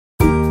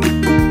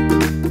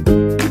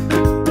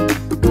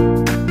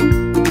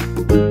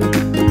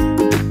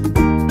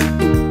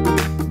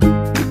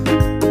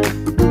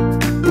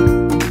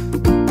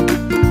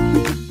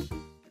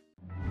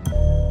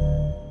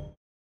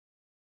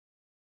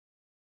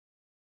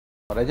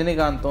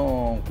ரஜினிகாந்தும்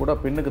கூட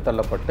பின்னுக்கு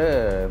தள்ளப்பட்டு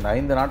இந்த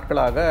 5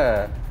 நாட்களாக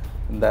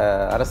இந்த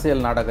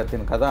அரசியல்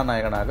நாடகத்தின்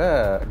கதாநாயகனாக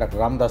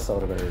டாக்டர் ராமதாஸ்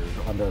அவர்கள்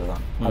வந்தது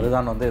தான்.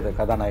 அதுதான் வந்து இது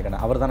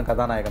அவர் தான்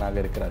கதாநாயகனாக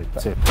இருக்கிறார்.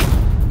 இப்போ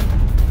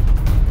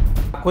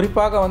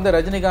குறிப்பாக வந்து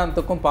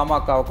ரஜினிகாந்துக்கும்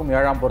பாமகவுக்கும்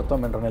 7ஆம்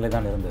பொருத்தம் என்ற நிலை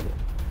தான் இருந்தது.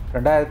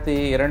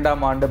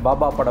 2002ஆம் ஆண்டு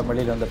பாபா படம்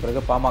வெளியில் வந்த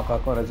பிறகு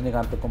பாமகவுக்கும்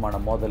ரஜினிகாந்துக்குமான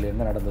மோதல்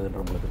என்ன நடந்தது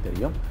என்று உங்களுக்கு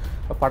தெரியும்.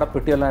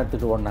 படப்பெட்டியெல்லாம்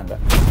எடுத்துகிட்டு ஓடினாங்க.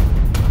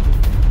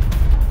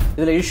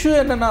 இதில் இஷ்யூ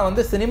என்னென்னா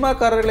வந்து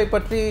சினிமாக்காரர்களை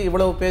பற்றி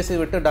இவ்வளவு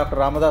பேசிவிட்டு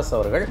டாக்டர் ராமதாஸ்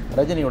அவர்கள்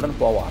ரஜினியுடன்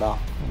போவாரா?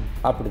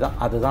 அப்படிதான்,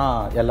 அதுதான்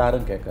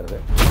எல்லாரும் கேட்கறது.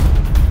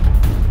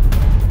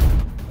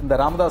 இந்த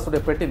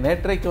ராமதாஸுடைய பேட்டி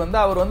நேற்றைக்கு வந்து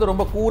அவர் வந்து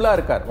ரொம்ப கூலாக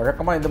இருக்கார்.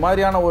 வழக்கமாக இந்த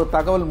மாதிரியான ஒரு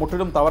தகவல்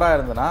முற்றிலும் தவறாக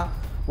இருந்ததுன்னா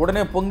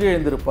உடனே பொங்கி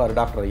எழுந்திருப்பார்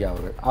டாக்டர் ஐயா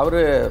அவர்கள். அவர்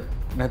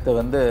நேற்று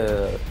வந்து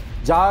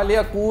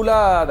ஜாலியாக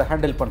கூலாக அதை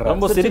ஹேண்டில் பண்ணுறாரு.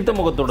 ரொம்ப சிரித்த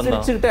முகத்துடன்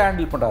சிரிச்சுக்கிட்டே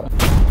ஹேண்டில் பண்ணுறாரு.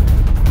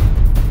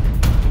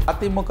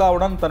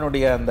 அதிமுகவுடன்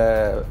தன்னுடைய அந்த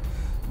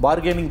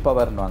பார்கெனிங்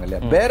பவர்னுவாங்க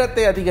இல்லையா,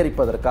 பேரத்தை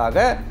அதிகரிப்பதற்காக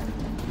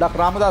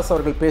டாக்டர் ராமதாஸ்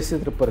அவர்கள்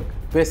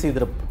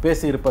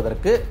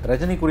பேசியிருப்பதற்கு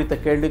ரஜினி குறித்த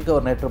கேள்விக்கு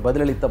அவர் நேற்று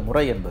பதிலளித்த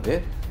முறை என்பது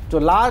டு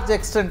லார்ஜ்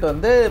எக்ஸ்டென்ட்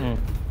வந்து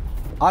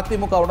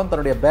அதிமுகவுடன்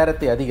தன்னுடைய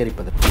பேரத்தை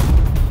அதிகரிப்பது.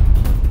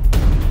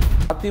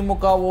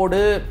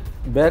 அதிமுகவோடு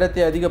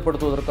பேரத்தை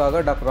அதிகப்படுத்துவதற்காக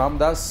டாக்டர்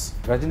ராமதாஸ்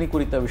ரஜினி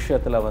குறித்த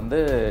விஷயத்தில் வந்து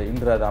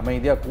இன்று அது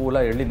அமைதியாக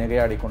கூலாக எள்ளி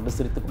நகையாடி கொண்டு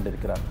சிரித்து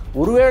கொண்டிருக்கிறார்.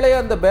 ஒருவேளை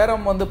அந்த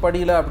பேரம் வந்து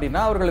படியல அப்படின்னா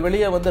அவர்கள்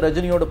வெளியே வந்து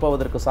ரஜினியோடு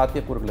போவதற்கு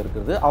சாத்தியக்கூறுகள்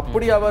இருக்கிறது.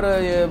 அப்படி அவர்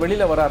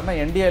வெளியில் வராருன்னா,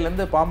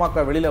 என்டிஏலேருந்து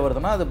பாமக வெளியில்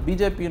வருதுன்னா அது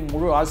பிஜேபியின்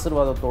முழு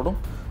ஆசீர்வாதத்தோடும்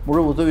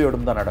முழு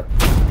உதவியோடும் தான்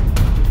நடக்கும்.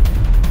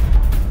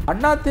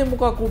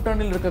 அதிமுக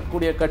கூட்டணியில்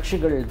இருக்கக்கூடிய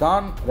கட்சிகள்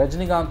தான்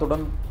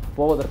ரஜினிகாந்துடன்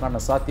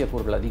போவதற்கான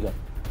சாத்தியக்கூறுகள் அதிகம்.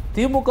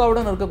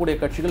 திமுகவுடன் இருக்கக்கூடிய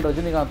கட்சிகள்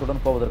ரஜினிகாந்துடன்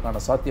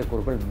போவதற்கான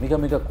சாத்தியக்கூறுகள் மிக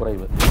மிக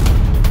குறைவு.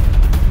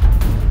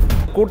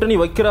 கூட்டணி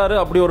வைக்கிறாரு,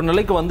 அப்படி ஒரு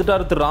நிலைக்கு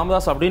வந்துட்டாரு திரு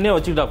ராமதாஸ் அப்படின்னே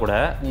வச்சுக்கிட்டா கூட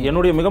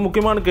என்னுடைய மிக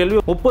முக்கியமான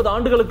கேள்வி, 30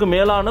 ஆண்டுகளுக்கு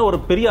மேலான ஒரு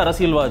பெரிய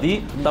அரசியல்வாதி,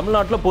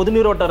 தமிழ்நாட்டில் பொது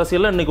நீரோட்ட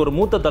அரசியல் இன்னைக்கு ஒரு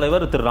மூத்த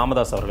தலைவர் திரு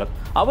ராமதாஸ் அவர்கள்,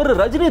 அவர்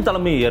ரஜினி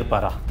தலைமையை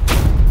ஏற்பாரா?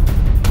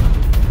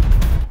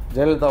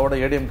 ஜெயலலிதாவோட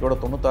ஏடிஎம்கேவோட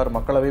 96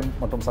 மக்களவை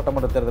மற்றும்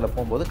சட்டமன்ற தேர்தலில்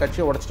போகும்போது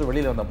கட்சியை உடைச்சிட்டு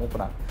வெளியில் வந்த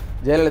மூப்பனார்.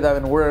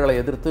 ஜெயலலிதாவின் ஊழல்களை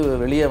எதிர்த்து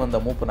வெளியே வந்த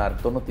மூப்பனார்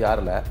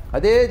 96ல்.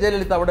 அதே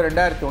ஜெயலலிதாவோட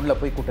 2001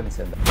 போய் கூட்டணி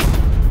சேர்ந்தார்.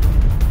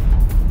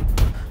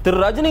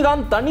 திரு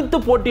ரஜினிகாந்த் தனித்து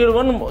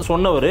போட்டியிடுவன்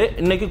சொன்னவர்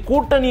இன்னைக்கு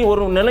கூட்டணி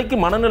ஒரு நிலைக்கு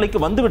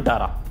மனநிலைக்கு வந்து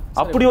விட்டாரா?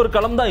 அப்படி ஒரு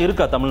களம் தான்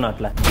இருக்கா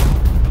தமிழ்நாட்டில்?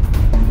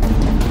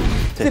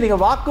 சரி,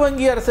 நீங்கள் வாக்கு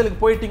வங்கி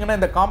அரசியலுக்கு போயிட்டீங்கன்னா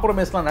இந்த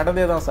காம்ப்ரமைஸ்லாம்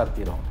நடந்தே தான் சார்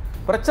தீரும்.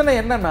 பிரச்சனை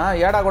என்னன்னா,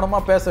 ஏடா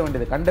குணமாக பேச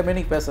வேண்டியது,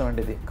 கண்டமேனிக்கு பேச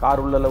வேண்டியது,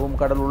 கார் உள்ளளவும்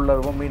கடல்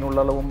உள்ளளவும் மீன்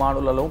உள்ளளவும் மான்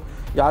உள்ளளவும்,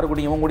 யாரு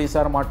கூடியும் இவங்க கூடியும்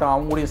சேர மாட்டோம்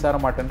அவங்க கூடியும் சேர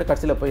மாட்டேன்ட்டு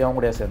கட்சியில் போய் அவங்க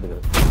கூடிய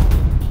சேர்ந்துக்கிறது.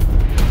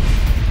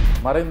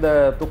 மறைந்த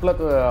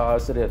துக்ளக்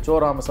ஆசிரியர் சோ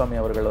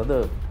ராமசாமி அவர்கள் வந்து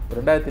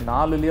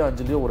 2004லயோ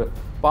 2005லயோ ஒரு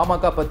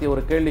பாமக பற்றி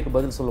ஒரு கேள்விக்கு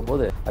பதில்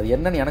சொல்லும்போது, அது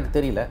என்னன்னு எனக்கு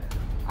தெரியல,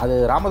 அது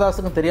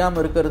ராமதாஸுக்கும்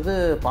தெரியாமல் இருக்கிறது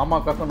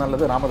பாமகக்கும்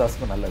நல்லது,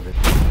 ராமதாஸுக்கும் நல்லது.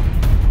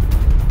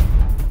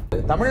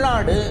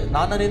 தமிழ்நாடு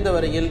நான் அறிந்த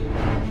வரையில்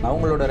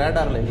அவங்களோட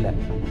ரேடாரில் இல்லை.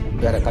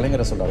 வேற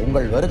கலைஞரை சொல்றார்,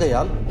 உங்கள்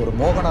வருகையால் ஒரு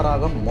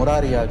மோகனராகம்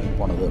முராரியாகி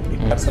போனது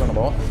அப்படின்னு.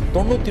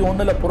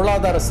 91ல்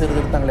பொருளாதார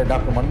சீர்திருத்தங்களை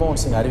டாக்டர்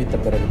மன்மோகன் சிங் அறிவித்த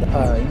பிறகு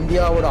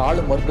இந்தியாவோட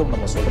ஆளும் வர்க்கம்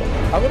நம்ம சொல்றோம்,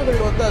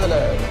 அவர்கள் வந்து அதுல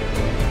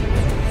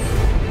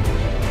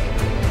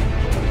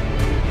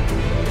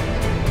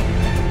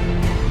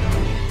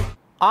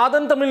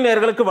ஆதன் தமிழ்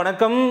நேயர்களுக்கு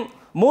வணக்கம்.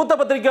 மூத்த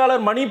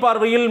பத்திரிகையாளர் மணி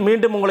பார்வையில்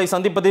மீண்டும் உங்களை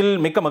சந்திப்பதில்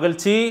மிக்க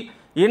மகிழ்ச்சி.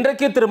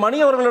 இன்றைக்கு திரு மணி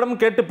அவர்களிடம்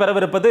கேட்டு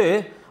பெறவிருப்பது,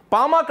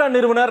 பாமக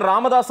நிறுவனர்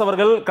ராமதாஸ்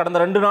அவர்கள் கடந்த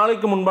 2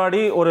 நாளைக்கு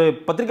முன்னாடி ஒரு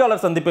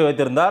பத்திரிகையாளர் சந்திப்பை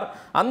வைத்திருந்தார்.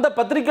 அந்த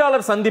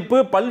பத்திரிகையாளர் சந்திப்பு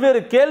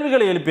பல்வேறு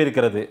கேள்விகளை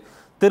எழுப்பியிருக்கிறது.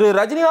 திரு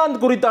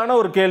ரஜினிகாந்த் குறித்தான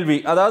ஒரு கேள்வி,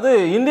 அதாவது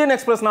இந்தியன்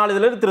எக்ஸ்பிரஸ்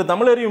நாளிதழில் திரு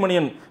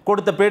தமிழறிவுமணியன்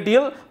கொடுத்த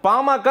பேட்டியில்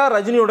பாமக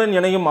ரஜினியுடன்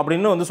இணையும்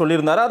அப்படின்னு வந்து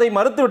சொல்லியிருந்தார். அதை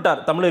மறுத்து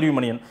விட்டார்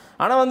தமிழறிவுமணியன்.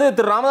 ஆனால் வந்து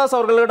திரு ராமதாஸ்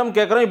அவர்களிடம்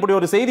கேட்குறோம், இப்படி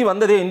ஒரு செய்தி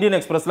வந்ததே இந்தியன்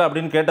எக்ஸ்பிரஸில்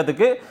அப்படின்னு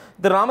கேட்டதுக்கு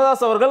திரு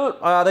ராமதாஸ் அவர்கள்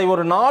அதை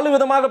ஒரு 4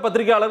 விதமாக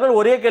பத்திரிகையாளர்கள்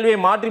ஒரே கேள்வியை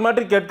மாற்றி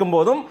மாற்றி கேட்கும்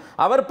போதும்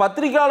அவர்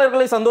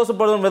பத்திரிகையாளர்களை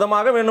சந்தோஷப்படும்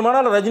விதமாக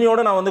வேண்டுமானால்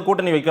ரஜினியோடு நான் வந்து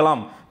கூட்டணி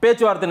வைக்கலாம்,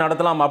 பேச்சுவார்த்தை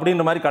நடத்தலாம்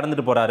அப்படின்ற மாதிரி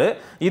கடந்துட்டு போறாரு.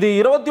 இது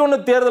 21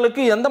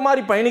 தேர்தலுக்கு எந்த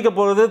மாதிரி பயணிக்க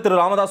போகிறது திரு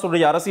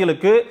ராமதாஸுடைய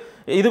அரசியலுக்கு?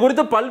 இது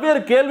குறித்து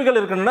பல்வேறு கேள்விகள்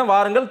இருக்கின்றன.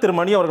 வாருங்கள் திரு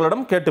மணி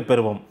அவர்களிடம் கேட்டு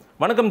பெறுவோம்.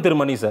 வணக்கம் திரு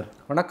மணி சார்.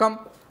 வணக்கம்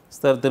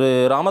சார். திரு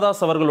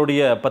ராமதாஸ்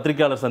அவர்களுடைய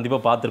பத்திரிகையாளர் சந்திப்பை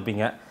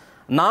பார்த்துருப்பீங்க.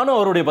 நானும்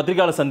அவருடைய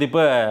பத்திரிகையாளர்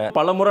சந்திப்பை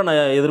பலமுறை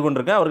நான்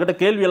எதிர்கொண்டிருக்கேன். அவர்கிட்ட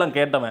கேள்வியெல்லாம்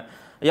கேட்டவன்.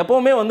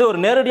 எப்போவுமே வந்து ஒரு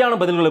நேரடியான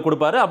பதில்களை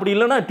கொடுப்பாரு. அப்படி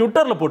இல்லைன்னா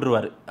ட்விட்டரில்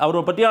போட்டுருவார்.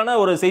 அவரை பற்றியான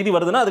ஒரு செய்தி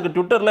வருதுன்னா அதுக்கு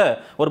ட்விட்டரில்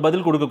ஒரு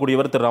பதில்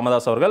கொடுக்கக்கூடியவர் திரு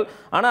ராமதாஸ் அவர்கள்.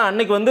 ஆனால்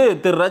அன்னைக்கு வந்து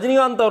திரு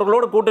ரஜினிகாந்த்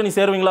அவர்களோட கூட்டணி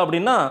சேருவீங்களா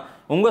அப்படின்னா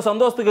உங்கள்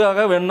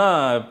சந்தோஷத்துக்காக வேணா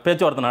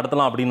பேச்சுவார்த்தை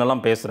நடத்தலாம் அப்படின்னு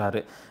எல்லாம்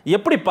பேசுகிறாரு.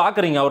 எப்படி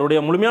பார்க்குறீங்க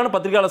அவருடைய முழுமையான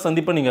பத்திரிகையாளர்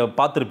சந்திப்பை? நீங்கள்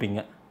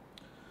பார்த்துருப்பீங்க.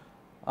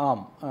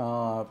 ஆம்,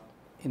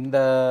 இந்த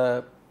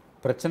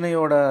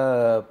பிரச்சனையோட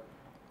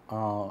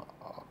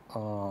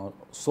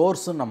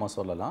சோர்ஸுன்னு நம்ம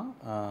சொல்லலாம்.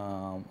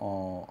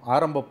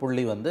 ஆரம்ப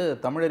புள்ளி வந்து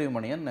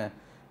தமிழறிவுமணியன்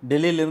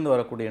டெல்லியிலிருந்து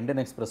வரக்கூடிய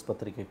இந்தியன் எக்ஸ்பிரஸ்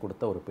பத்திரிகை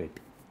கொடுத்த ஒரு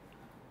பேட்டி.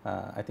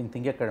 ஐ திங்க்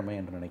திங்கட்கிழமை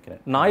என்று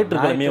நினைக்கிறேன்.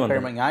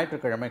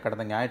 ஞாயிற்றுக்கிழமை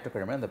கடந்த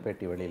ஞாயிற்றுக்கிழமை அந்த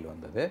பேட்டி வெளியில்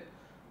வந்தது.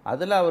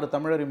 அதில் அவர்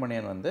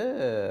தமிழறிமணியன் வந்து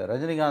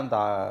ரஜினிகாந்த்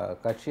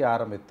கட்சி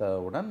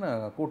ஆரம்பித்தவுடன்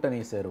கூட்டணி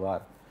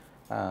சேருவார்,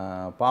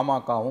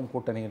 பாமகவும்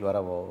கூட்டணியில் வர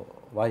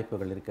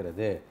வாய்ப்புகள்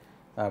இருக்கிறது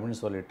அப்படின்னு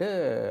சொல்லிட்டு,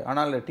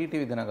 ஆனால்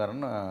டிடிவி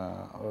தினகரன்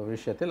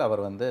விஷயத்தில்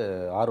அவர் வந்து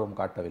ஆர்வம்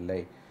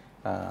காட்டவில்லை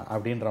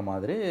அப்படின்ற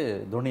மாதிரி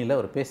துணியில்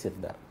அவர்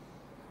பேசியிருந்தார்.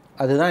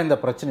 அதுதான் இந்த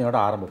பிரச்சனையோட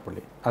ஆரம்ப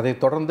புள்ளி. அதை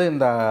தொடர்ந்து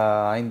இந்த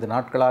 5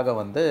 நாட்களாக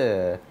வந்து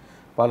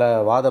பல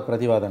வாத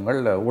பிரதிவாதங்கள்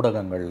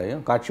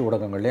ஊடகங்கள்லையும், காட்சி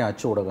ஊடகங்கள்லையும்,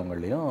 அச்சு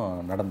ஊடகங்கள்லையும்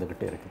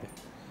நடந்துக்கிட்டே இருக்குது.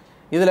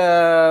 இதில்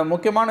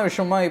முக்கியமான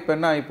விஷயமா இப்போ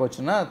என்ன ஆகி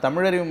போச்சுன்னா,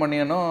 தமிழறிவு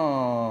மணியனும்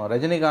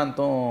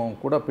ரஜினிகாந்தும்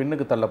கூட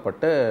பின்னுக்கு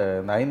தள்ளப்பட்டு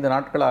இந்த 5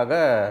 நாட்களாக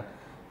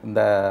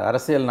இந்த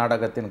அரசியல்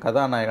நாடகத்தின்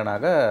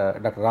கதாநாயகனாக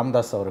டாக்டர்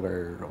ராமதாஸ் அவர்கள்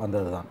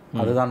வந்தது தான்.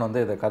 அதுதான் வந்து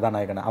இது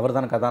கதாநாயகன், அவர்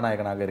தான்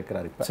கதாநாயகனாக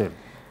இருக்கிறார். இப்போ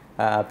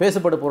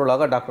பேசுபடு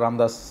பொருளாக டாக்டர்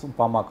ராமதாஸும்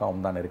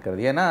பாமகவும் தான்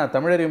இருக்கிறது. ஏன்னா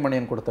தமிழறிவு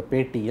மணியன் கொடுத்த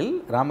பேட்டியில்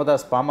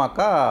ராமதாஸ்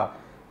பாமக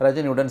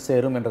ரஜினியுடன்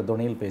சேரும் என்ற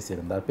துணியில்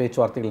பேசியிருந்தார்.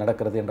 பேச்சுவார்த்தைகள்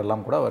நடக்கிறது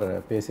என்றெல்லாம் கூட அவர்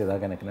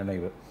பேசியதாக எனக்கு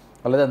நினைவு,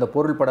 அல்லது அந்த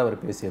பொருள்பட அவர்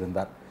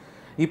பேசியிருந்தார்.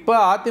 இப்போ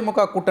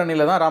அதிமுக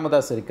கூட்டணியில் தான்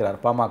ராமதாஸ் இருக்கிறார்,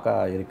 பாமக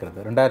இருக்கிறது.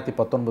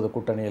 2019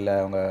 கூட்டணியில்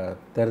அவங்க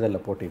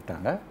தேர்தலில்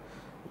போட்டிட்டாங்க,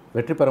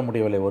 வெற்றி பெற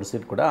முடியவில்லை ஒரு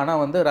சீட் கூட.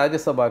 ஆனால் வந்து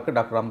ராஜ்யசபாவுக்கு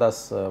டாக்டர்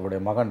ராமதாஸ்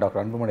உடைய மகன்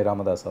டாக்டர் அன்புமணி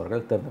ராமதாஸ்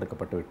அவர்கள்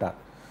தேர்ந்தெடுக்கப்பட்டு விட்டார்.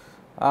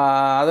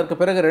 அதற்கு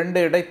பிறகு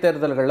 2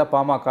 இடைத்தேர்தல்களில்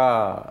பாமக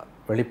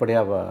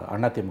வெளிப்படையாக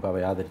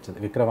அதிமுகவை ஆதரித்தது.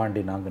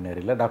 விக்கிரவாண்டி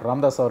நாங்குநேரியில் டாக்டர்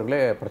ராமதாஸ் அவர்களே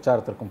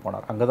பிரச்சாரத்திற்கும்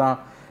போனார். அங்கே தான்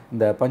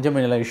இந்த பஞ்சமி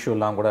நில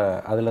இஷ்யூலாம் கூட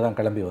அதில் தான்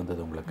கிளம்பி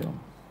வந்தது உங்களுக்கு.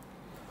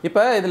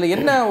 இப்போ இதில்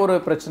என்ன ஒரு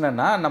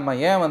பிரச்சனைனா, நம்ம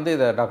ஏன் வந்து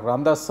இதை டாக்டர்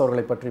ராமதாஸ்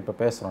அவர்களை பற்றி இப்போ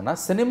பேசுகிறோன்னா,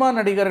 சினிமா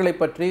நடிகர்களை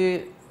பற்றி,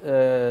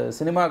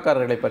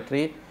 சினிமாக்காரர்களை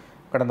பற்றி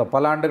கடந்த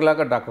பல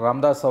ஆண்டுகளாக டாக்டர்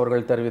ராமதாஸ்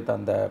அவர்கள் தெரிவித்த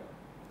அந்த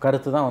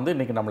கருத்து தான் வந்து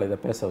இன்றைக்கி நம்மளை இதை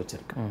பேச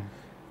வச்சுருக்கு.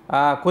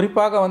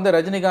 குறிப்பாக வந்து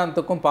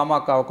ரஜினிகாந்துக்கும்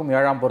பாமகவுக்கும்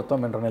 7ஆம்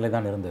பொருத்தம் என்ற நிலை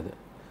தான் இருந்தது.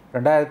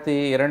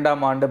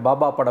 2002ஆம் ஆண்டு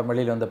பாபா படம்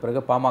வெளியில் வந்த பிறகு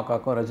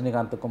பாமகவுக்கும்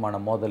ரஜினிகாந்துக்குமான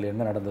மோதல்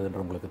என்ன நடந்தது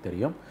என்று உங்களுக்கு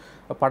தெரியும்.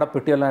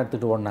 படப்பெட்டியெல்லாம்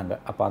எடுத்துகிட்டு ஓடினாங்க,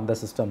 அப்போ அந்த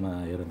சிஸ்டம்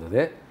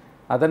இருந்தது.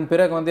 அதன்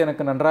பிறகு வந்து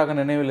எனக்கு நன்றாக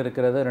நினைவில்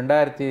இருக்கிறது,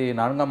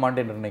 2004ஆம்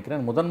ஆண்டு என்று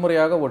நினைக்கிறேன்,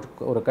 முதன்முறையாக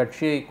ஒரு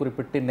கட்சியை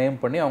குறிப்பிட்டு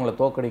நேம் பண்ணி அவங்கள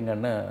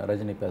தோக்கடிங்கன்னு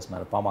ரஜினி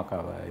பேசினார்,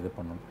 பாமகவை இது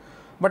பண்ணணும்.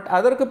 பட்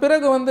அதற்கு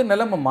பிறகு வந்து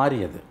நிலைமை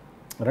மாறியது.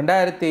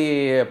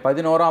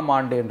 2011ஆம்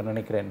ஆண்டு என்று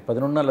நினைக்கிறேன்,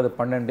 11 அல்லது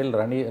 12இல்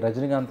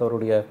ரஜினிகாந்த்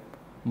அவருடைய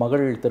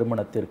மகள்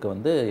திருமணத்திற்கு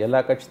வந்து எல்லா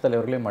கட்சித்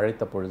தலைவர்களையும்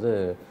அழைத்த பொழுது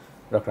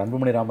டாக்டர்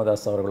அன்புமணி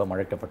ராமதாஸ் அவர்களும்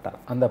அழைக்கப்பட்டார்.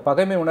 அந்த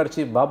பகைமை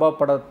உணர்ச்சி பாபா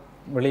படம்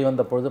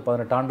வெளிவந்த பொழுது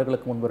 18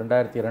 ஆண்டுகளுக்கு முன்பு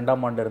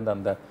 2002ஆம் ஆண்டு இருந்த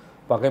அந்த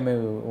பகைமை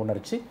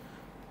உணர்ச்சி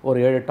ஒரு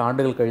 7-8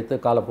 ஆண்டுகள் கழித்து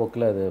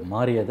காலப்போக்கில் அது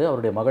மாறியது.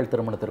 அவருடைய மகள்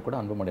திருமணத்திற்கு கூட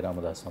அன்புமணி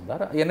ராமதாஸ்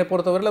வந்தார். என்னை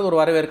பொறுத்தவரையில் அது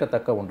ஒரு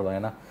வரவேற்கத்தக்க ஒன்று தான்.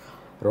 ஏன்னா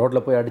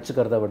ரோட்டில் போய்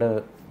அடிச்சுக்கிறத விட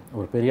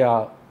ஒரு பெரிய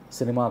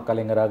சினிமா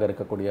கலைஞராக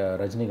இருக்கக்கூடிய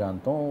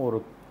ரஜினிகாந்தும் ஒரு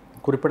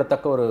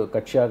குறிப்பிடத்தக்க ஒரு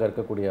கட்சியாக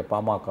இருக்கக்கூடிய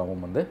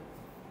பாமகவும் வந்து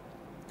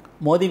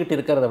மோதிக்கிட்டு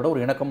இருக்கிறத விட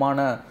ஒரு இணக்கமான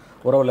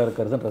உறவில்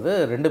இருக்கிறதுன்றது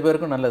 2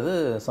 பேருக்கும் நல்லது,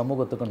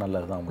 சமூகத்துக்கும்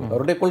நல்லது தான். உங்களுக்கு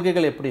அவருடைய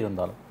கொள்கைகள் எப்படி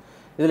இருந்தாலும்.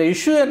 இதில்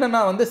இஷ்யூ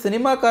என்னென்னா வந்து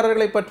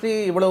சினிமாக்காரர்களை பற்றி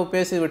இவ்வளவு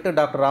பேசிவிட்டு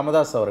டாக்டர்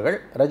ராமதாஸ் அவர்கள்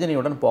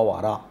ரஜினியுடன்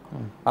போவாரா,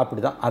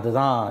 அப்படி தான்,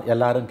 அதுதான்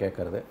எல்லாரும்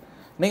கேட்குறது.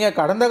 நீங்கள்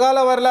கடந்த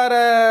கால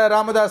வரலாறு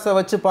ராமதாஸை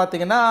வச்சு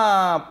பார்த்தீங்கன்னா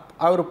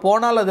அவர்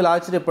போனால் அதில்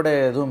ஆச்சரியப்பட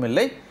எதுவும்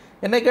இல்லை.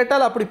 என்னை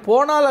கேட்டால் அப்படி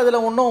போனால்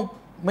அதில் ஒன்றும்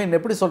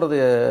எப்படி சொல்கிறது,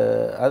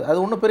 அது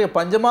ஒன்றும் பெரிய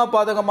பஞ்சமா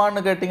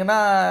பாதகமானு கேட்டிங்கன்னா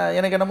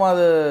எனக்கு என்னமோ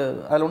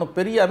அதில் ஒன்றும்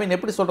பெரிய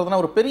எப்படி சொல்கிறதுனா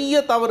ஒரு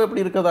பெரிய தவறு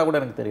எப்படி இருக்கிறதா கூட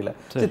எனக்கு தெரியல.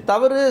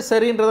 தவறு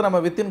சரின்றதை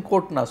நம்ம வித்தின்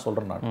கோட் நான்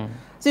சொல்கிறேன்.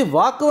 நான்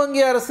வாக்கு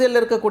வங்கி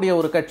அரசியலில் இருக்கக்கூடிய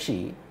ஒரு கட்சி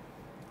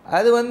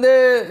அது வந்து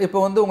இப்போ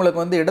வந்து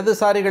உங்களுக்கு வந்து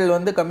இடதுசாரிகள்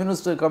வந்து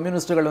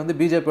கம்யூனிஸ்டுகள் வந்து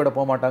பிஜேபியோட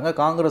போக மாட்டாங்க,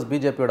 காங்கிரஸ்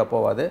பிஜேபியோட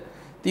போவாது,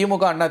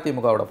 திமுக அண்ணா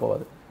திமுகவோட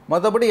போவாது,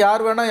 மற்றபடி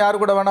யார் வேணால்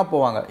யார் கூட வேணால்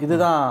போவாங்க.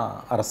 இதுதான்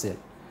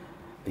அரசியல்.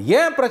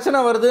 ஏன் பிரச்சனை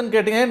வருதுன்னு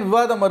கேட்டிங்க, ஏன்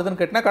விவாதம் வருதுன்னு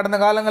கேட்டிங்கன்னா, கடந்த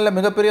காலங்களில்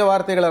மிகப்பெரிய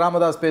வார்த்தைகளை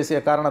ராமதாஸ் பேசிய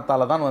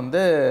காரணத்தால் தான்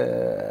வந்து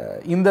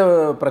இந்த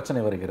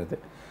பிரச்சனை வருகிறது.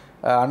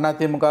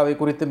 அதிமுகவை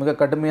குறித்து மிக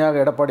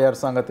கடுமையாக எடப்பாடி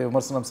அரசாங்கத்தை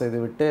விமர்சனம்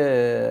செய்துவிட்டு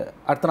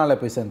அடுத்த நாளே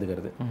போய்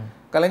சேர்ந்துக்கிறது.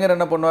 கலைஞர்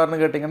என்ன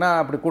பண்ணுவார்னு கேட்டிங்கன்னா,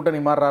 அப்படி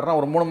கூட்டணி மாறுறாருன்னா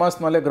ஒரு 3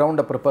 மாதத்துக்கு மேலே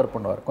கிரவுண்டை ப்ரிப்பேர்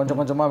பண்ணுவார், கொஞ்சம்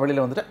கொஞ்சமாக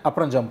வெளியில் வந்துட்டு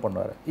அப்புறம் ஜம்ப்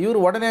பண்ணுவார்.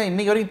 இவர் உடனே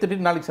இன்றைக்கி வரைக்கும்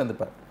திடீர்னு நாளைக்கு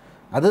சேர்ந்துப்பார்.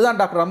 அதுதான்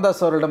டாக்டர்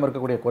ராமதாஸ் அவர்களிடம்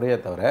இருக்கக்கூடிய குறையே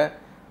தவிர,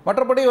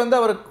 மற்றபடி வந்து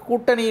அவர்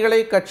கூட்டணிகளை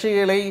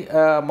கட்சிகளை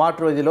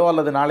மாற்றுவதிலோ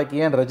அல்லது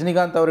நாளைக்கு ஏன்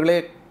ரஜினிகாந்த் அவர்களே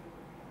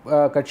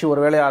கட்சி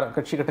ஒருவேளை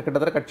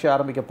கிட்டத்தட்ட கட்சி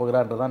ஆரம்பிக்க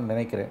போகிறார் என்று தான்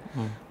நினைக்கிறேன்.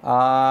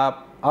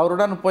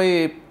 அவருடன் போய்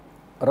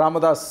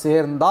ராமதாஸ்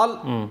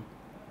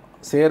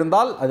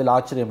சேர்ந்தால் அதில்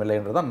ஆச்சரியம் இல்லை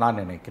என்று தான்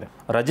நான் நினைக்கிறேன்.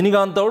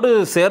 ரஜினிகாந்தோடு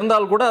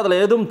சேர்ந்தால் கூட அதில்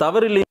எதுவும்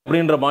தவறில்லை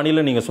அப்படின்ற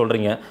மாநிலம் நீங்கள்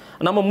சொல்கிறீங்க.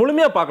 நம்ம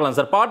முழுமையாக பார்க்கலாம்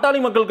சார். பாட்டாளி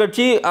மக்கள்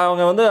கட்சி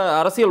அவங்க வந்து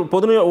அரசியல்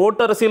பொது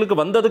ஓட்டு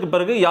அரசியலுக்கு வந்ததுக்கு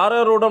பிறகு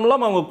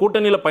யாரோடலாம் அவங்க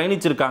கூட்டணியில்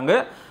பயணிச்சிருக்காங்க.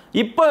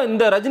 இப்போ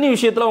இந்த ரஜினி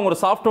விஷயத்தில் அவங்க ஒரு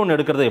சாஃப்ட் ஒன்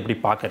எடுக்கிறத எப்படி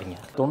பார்க்குறீங்க?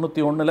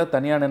 91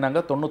 தனியாக நின்னாங்க,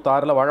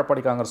 96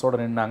 வாழப்பாடி காங்கிரஸோடு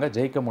நின்னாங்க,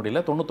 ஜெயிக்க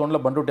முடியல.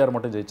 91 பண்டுட்டியார்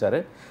மட்டும் ஜெயிச்சார்.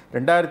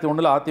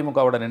 2001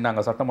 அதிமுகவோட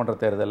நின்னாங்க, சட்டமன்ற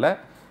தேர்தலில்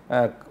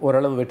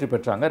ஓரளவு வெற்றி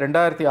பெற்றாங்க.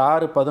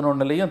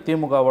 2006-11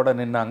 திமுகவோட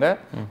நின்னாங்க.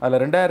 அதில்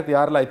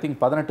 2006 ஐ திங்க்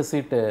 18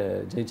 சீட்டு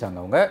ஜெயிச்சாங்க.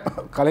 அவங்க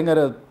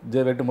கலைஞர்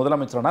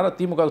முதலமைச்சரானார்.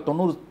 திமுக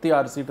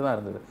 96 சீட்டு தான்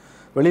இருந்தது.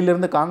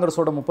 வெளியிலேருந்து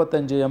காங்கிரஸோட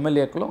 35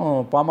 எம்எல்ஏக்களும்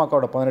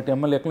பாமகவோட 18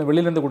 எம்எல்ஏக்களும்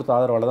வெளியிலேருந்து கொடுத்த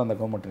ஆதரவால் தான் அந்த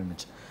கவர்மெண்ட்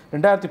நின்றுச்சு.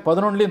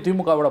 2011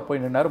 திமுகவோட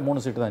போய் நின்னார்,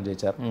 3 சீட்டு தான்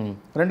ஜெயிச்சார்.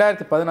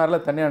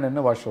 2016 தனியாக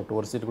நின்று வாஷ் அவுட்,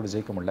 ஒரு சீட்டு கூட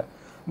ஜெயிக்க முடியல.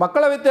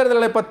 மக்களவைத்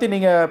தேர்தல்களை பற்றி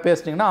நீங்கள்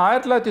பேசுனீங்கன்னா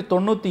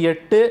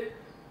 1998,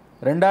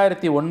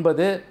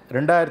 2009,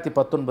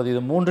 2019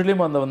 இது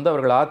மூன்றிலும் வந்து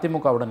அவர்கள்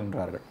அதிமுகவுடன்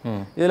நின்றார்கள்.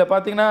 இதில்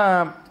பார்த்தீங்கன்னா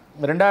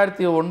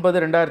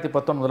 2009,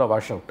 2019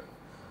 வாஷ் அவுட்.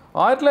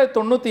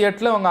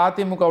 1998 அவங்க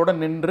அதிமுகவுடன்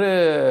நின்று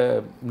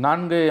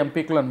 4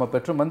 எம்பிக்களை நம்ம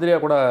பெற்று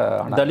மந்திரியாக கூட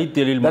தலித்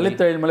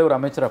எழில்மலை ஒரு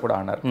அமைச்சராக கூட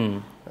ஆனார்.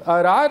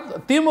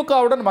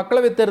 திமுகவுடன்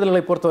மக்களவைத்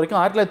தேர்தல்களை பொறுத்த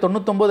வரைக்கும்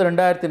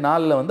 1999,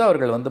 2004 வந்து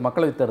அவர்கள் வந்து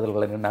மக்களவைத்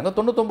தேர்தல்களை நின்றாங்க.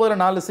 99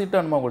 4 சீட்டு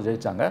அவங்க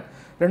ஜெயிச்சாங்க.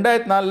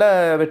 2004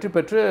 வெற்றி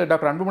பெற்று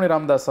டாக்டர் அன்புமணி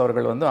ராமதாஸ்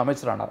அவர்கள் வந்து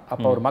அமைச்சரானார்.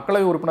 அப்போ அவர்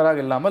மக்களவை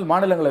உறுப்பினராக இல்லாமல்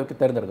மாநிலங்களவைக்கு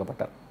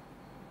தேர்ந்தெடுக்கப்பட்டார்.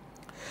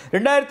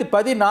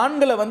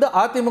 2014 வந்து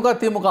அதிமுக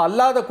திமுக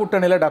அல்லாத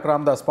கூட்டணியில் டாக்டர்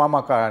ராமதாஸ்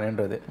பாமக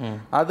நின்றது.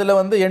 அதில்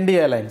வந்து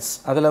என்டிஏ அலைன்ஸ்,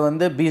 அதில்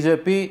வந்து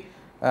பிஜேபி,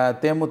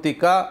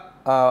 தேமுதிக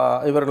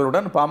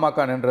இவர்களுடன்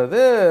பாமக நின்றது.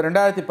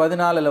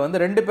 2014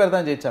 வந்து 2 பேர்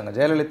தான் ஜெயிச்சாங்க.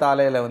 ஜெயலலிதா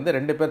ஆலையில் வந்து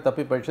 2 பேர்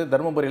தப்பி போயிடுச்சு.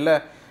 தருமபுரியில்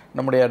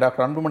நம்முடைய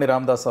டாக்டர் அன்புமணி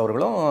ராமதாஸ்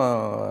அவர்களும்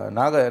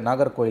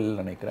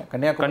நாகர்கோயில் நினைக்கிறேன்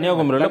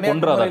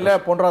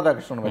கன்னியாகுமரியில் பொன்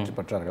ராதாகிருஷ்ணன் வெற்றி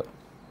பெற்றார்கள்.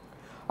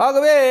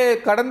 ஆகவே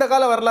கடந்த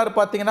கால வரலாறு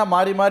பார்த்தீங்கன்னா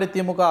மாறி மாறி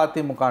திமுக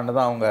அதிமுகன்னு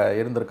தான் அவங்க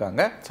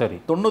இருந்திருக்காங்க. சரி,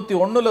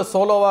 91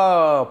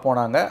 சோலோவாக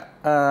போனாங்க.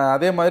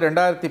 அதே மாதிரி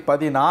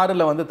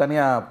 2016 வந்து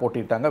தனியாக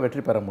போட்டிட்டாங்க,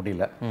 வெற்றி பெற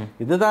முடியல.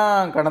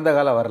 இதுதான் கடந்த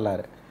கால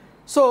வரலாறு.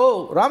 ஸோ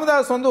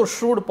ராமதாஸ் வந்து ஒரு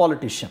ஷூட்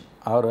பாலிட்டிஷியன்.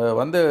 அவர்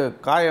வந்து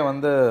காயை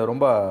வந்து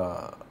ரொம்ப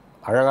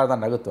அழகாக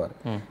தான் நகர்த்துவார்.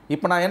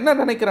 இப்போ நான் என்ன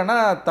நினைக்கிறேன்னா,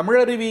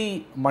 தமிழருவி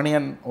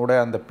மணியன் உடைய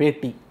அந்த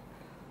பேட்டி,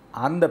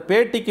 அந்த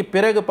பேட்டிக்கு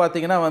பிறகு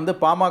பார்த்தீங்கன்னா வந்து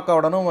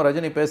பாமகவுடனும்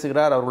ரஜினி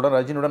பேசுகிறார், அவர்களுடன்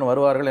ரஜினியுடன்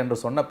வருவார்கள் என்று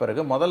சொன்ன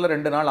பிறகு முதல்ல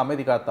 2 நாள்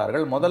அமைதி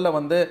காத்தார்கள். முதல்ல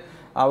வந்து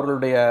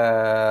அவர்களுடைய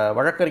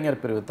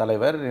வழக்கறிஞர் பிரிவு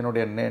தலைவர்,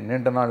 என்னுடைய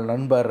நீண்ட நாள்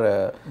நண்பர்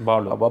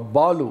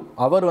பாலு,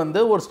 அவர்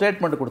வந்து ஒரு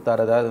ஸ்டேட்மெண்ட்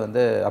கொடுத்தார். அதாவது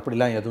வந்து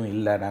அப்படிலாம் எதுவும்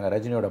இல்லை, நாங்கள்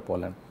ரஜினியோட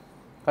போலன்னு.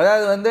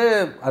 அதாவது வந்து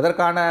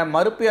அதற்கான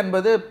மறுப்பு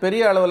என்பது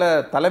பெரிய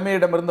அளவில்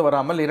தலைமையிடமிருந்து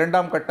வராமல்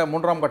 2ஆம் கட்ட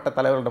 3ஆம் கட்ட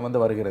தலைவர்களிடம்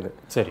வந்து வருகிறது.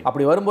 சரி,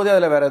 அப்படி வரும்போதே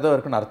அதில் வேற ஏதோ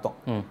இருக்குன்னு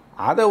அர்த்தம்.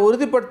 அதை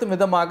உறுதிப்படுத்தும்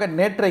விதமாக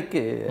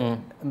நேற்றைக்கு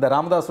இந்த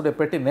ராமதாஸுடைய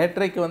பேட்டி,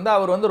 நேற்றைக்கு வந்து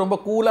அவர் வந்து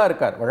ரொம்ப கூலாக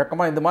இருக்கார்.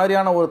 வழக்கமாக இந்த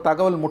மாதிரியான ஒரு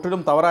தகவல்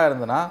முற்றிலும் தவறாக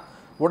இருந்ததுன்னா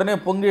உடனே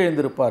பொங்கி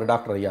எழுந்திருப்பார்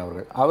டாக்டர் ஐயா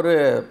அவர்கள். அவர்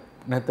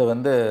நேற்று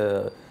வந்து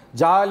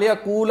ஜாலியாக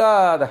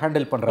கூலாக அதை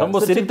ஹேண்டில் பண்ணுறாரு, ரொம்ப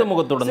சிரித்த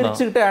முகத்துடன்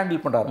சிரிச்சுக்கிட்டே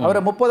ஹேண்டில் பண்ணுறாரு.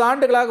 அவரை 30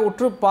 ஆண்டுகளாக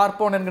உற்று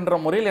பார்ப்போன் என்கின்ற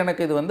முறையில்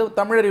எனக்கு இது வந்து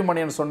தமிழறிவு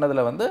மணியன்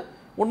சொன்னதில் வந்து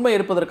உண்மை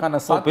இருப்பதற்கான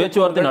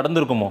பேச்சுவார்த்தை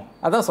நடந்திருக்குமோ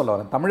அதான் சொல்ல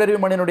வரேன். தமிழறிவு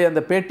மணியனுடைய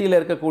அந்த பேட்டியில்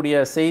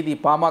இருக்கக்கூடிய செய்தி,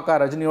 பாமக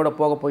ரஜினியோட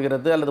போக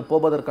போகிறது அல்லது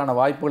போவதற்கான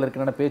வாய்ப்புகள்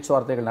இருக்கின்றன,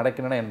 பேச்சுவார்த்தைகள்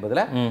நடக்கின்றன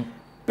என்பதில்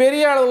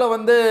பெரிய அளவில்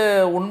வந்து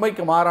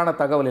உண்மைக்கு மாறான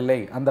தகவல் இல்லை.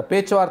 அந்த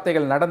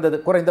பேச்சுவார்த்தைகள் நடந்தது,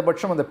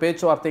 குறைந்தபட்சம் அந்த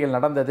பேச்சுவார்த்தைகள்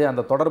நடந்தது,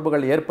 அந்த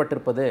தொடர்புகள்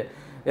ஏற்பட்டிருப்பது,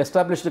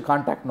 எஸ்டாப்ளிஷ்டு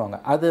கான்டாக்ட்னுவாங்க,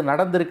 அது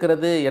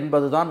நடந்திருக்கிறது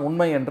என்பதுதான்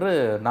உண்மை என்று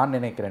நான்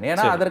நினைக்கிறேன்.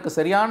 ஏன்னா அதற்கு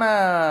சரியான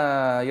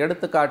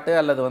எடுத்துக்காட்டு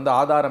அல்லது வந்து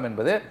ஆதாரம்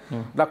என்பது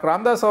டாக்டர்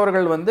ராமதாஸ்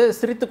அவர்கள் வந்து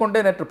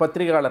சிரித்துக்கொண்டே நேற்று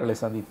பத்திரிகையாளர்களை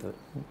சந்தித்தது.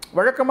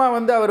 வழக்கமாக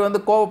வந்து அவர்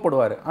வந்து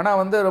கோவப்படுவார்,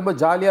 ஆனால் வந்து ரொம்ப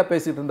ஜாலியாக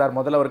பேசிகிட்டு இருந்தார்.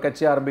 முதல்ல ஒரு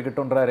கட்சி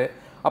ஆரம்பிக்கட்டுன்றாரு,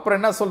 அப்புறம்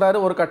என்ன சொல்கிறாரு,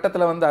 ஒரு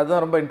கட்டத்தில் வந்து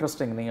அதுதான் ரொம்ப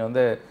இன்ட்ரெஸ்டிங், நீங்கள்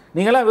வந்து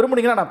நீங்களாம்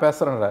விரும்புனீங்கன்னா நான்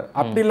பேசுகிறேன்றாரு.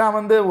 அப்படிலாம்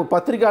வந்து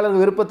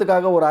பத்திரிகையாளர்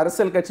விருப்பத்துக்காக ஒரு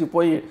அரசியல் கட்சி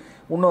போய்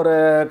இன்னொரு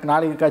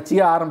நாளைக்கு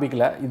கட்சியே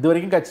ஆரம்பிக்கல, இது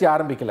வரைக்கும் கட்சி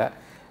ஆரம்பிக்கல,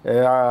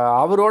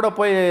 அவரோட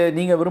போய்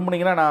நீங்கள்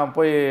விரும்புனீங்கன்னா நான்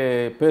போய்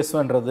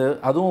பேசுவேன்றது,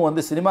 அதுவும்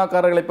வந்து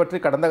சினிமாக்காரர்களை பற்றி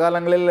கடந்த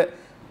காலங்களில்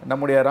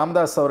நம்முடைய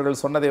ராமதாஸ்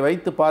அவர்கள் சொன்னதை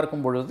வைத்து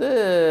பார்க்கும் பொழுது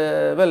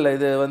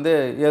இது வந்து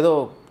ஏதோ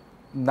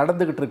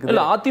நடந்துகிட்டு இருக்கு.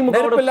 இல்ல அதிமுக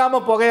இல்லாம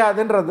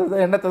புகையாதுன்றது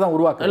எண்ணத்தை தான்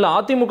உருவாக்கு. இல்ல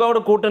அதிமுகவோட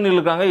கூட்டணியில்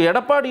இருக்காங்க,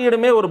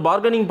 எடப்பாடியிடமே ஒரு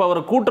பார்கெனிங் பவர்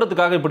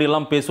கூட்டுறதுக்காக இப்படி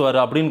எல்லாம் பேசுவாரு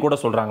அப்படின்னு கூட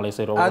சொல்றாங்களே.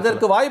 சரி,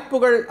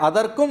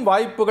 அதற்கும்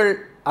வாய்ப்புகள்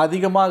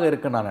அதிகமாக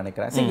இருக்குன்னு நான்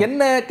நினைக்கிறேன்.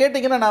 என்ன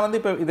கேட்டீங்கன்னா, நான் வந்து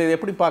இப்போ இதை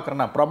எப்படி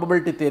பார்க்குறேன்னா,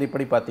 ப்ராபபிலிட்டி தியரி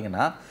படி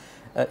பார்த்தீங்கன்னா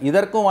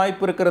இதற்கும்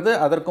வாய்ப்பு இருக்கிறது,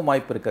 அதற்கும்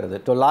வாய்ப்பு இருக்கிறது.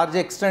 டு லார்ஜ்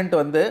எக்ஸ்டென்ட்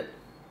வந்து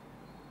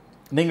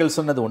நீங்கள்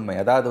சொன்னது உண்மை.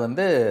 அதாவது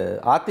வந்து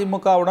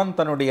அதிமுகவுடன்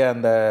தன்னுடைய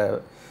அந்த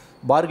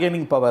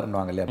பார்கெனிங்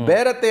பவர்னுவாங்க இல்லையா,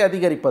 பேரத்தை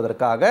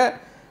அதிகரிப்பதற்காக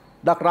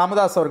டாக்டர்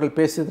ராமதாஸ் அவர்கள்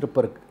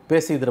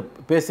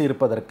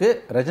பேசியிருப்பதற்கு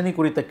ரஜினி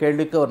குறித்த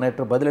கேள்விக்கு அவர்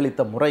நேற்று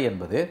பதிலளித்த முறை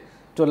என்பது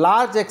டு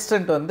லார்ஜ்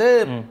எக்ஸ்டென்ட் வந்து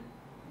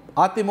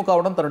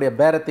அதிமுகவுடன் தன்னுடைய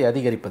பேரத்தை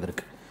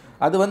அதிகரிப்பதற்கு.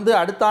 அது வந்து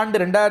அடுத்த ஆண்டு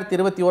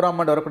 2021ஆம்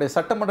ஆண்டு வரக்கூடிய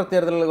சட்டமன்ற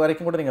தேர்தல்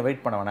வரைக்கும் கூட நீங்கள்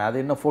வெயிட் பண்ண வேணாம். அது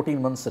இன்னும்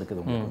 14 மந்த்ஸ்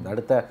இருக்குது உங்களுக்கு.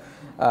 அடுத்த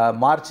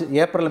மார்ச்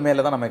ஏப்ரல் மேலே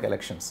தான் நமக்கு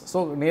எலெக்ஷன்ஸ். ஸோ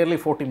நியர்லி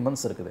 14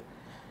 மந்த்ஸ் இருக்குது.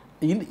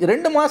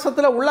 2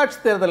 மாதத்தில் உள்ளாட்சி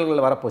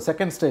தேர்தல்கள் வரப்போகுது,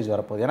 செகண்ட் ஸ்டேஜ்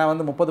வரப்போகுது. ஏன்னா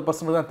வந்து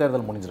 30% தான்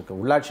தேர்தல் முடிஞ்சிருக்கு.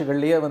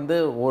 உள்ளாட்சிகள்லேயே வந்து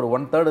ஒரு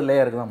 1/3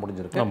 லேயருக்கு தான்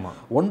முடிஞ்சிருக்கு.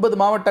 9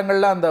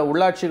 மாவட்டங்களில் அந்த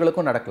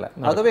உள்ளாட்சிகளுக்கும் நடக்கலை.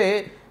 ஆகவே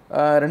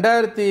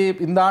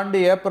இந்த ஆண்டு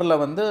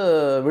ஏப்ரலில் வந்து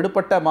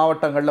விடுபட்ட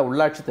மாவட்டங்களில்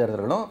உள்ளாட்சி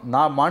தேர்தல்களும்,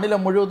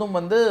 மாநிலம் முழுவதும்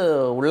வந்து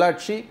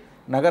உள்ளாட்சி,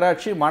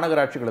 நகராட்சி,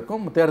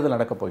 மாநகராட்சிகளுக்கும் தேர்தல்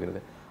நடக்கப்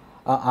போகிறது.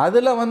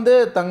 அதில் வந்து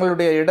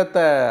தங்களுடைய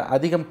இடத்தை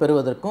அதிகம்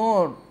பெறுவதற்கும்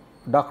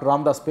டாக்டர்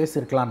ராமதாஸ்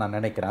பேசியிருக்கலாம்னு நான்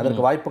நினைக்கிறேன்.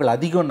 அதற்கு வாய்ப்புகள்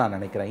அதிகம்னு நான்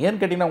நினைக்கிறேன். ஏன்னு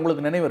கேட்டிங்கன்னா,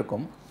 உங்களுக்கு நினைவு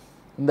இருக்கும்,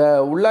 இந்த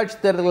உள்ளாட்சி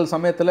தேர்தல்கள்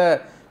சமயத்தில்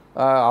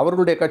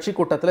அவர்களுடைய கட்சி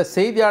கூட்டத்தில்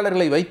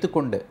செய்தியாளர்களை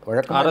வைத்துக்கொண்டு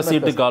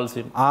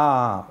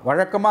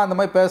வழக்கமாக அந்த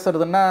மாதிரி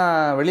பேசுறதுன்னா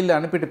வெளியில்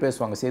அனுப்பிட்டு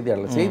பேசுவாங்க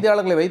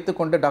செய்தியாளர்களை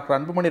வைத்துக்கொண்டு டாக்டர்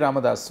அன்புமணி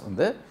ராமதாஸ்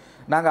வந்து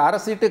நாங்கள் அரை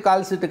சீட்டு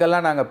கால்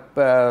சீட்டுக்கெல்லாம்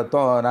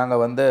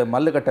நாங்கள் வந்து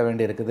மல்லு கட்ட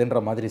வேண்டி இருக்குதுன்ற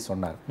மாதிரி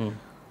சொன்னார்.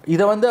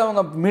 இதை வந்து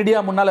அவங்க மீடியா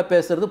முன்னால்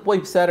பேசுறது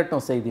போய்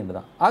சேரட்டும் செய்தின்னு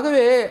தான்.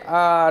 ஆகவே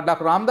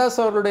டாக்டர் ராமதாஸ்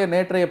அவர்களுடைய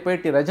நேற்றைய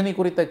பேட்டி, ரஜினி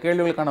குறித்த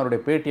கேள்விகளுக்கான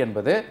அவருடைய பேட்டி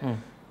என்பது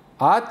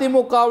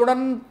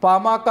அதிமுகவுடன்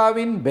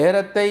பாமகவின்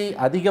பேரத்தை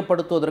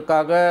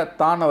அதிகப்படுத்துவதற்காக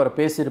தான் அவர்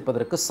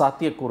பேசியிருப்பதற்கு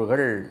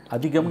சாத்தியக்கூறுகள்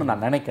அதிகம்னு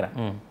நான் நினைக்கிறேன்.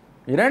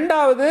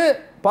 இரண்டாவது,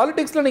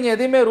 பாலிடிக்ஸில் நீங்கள்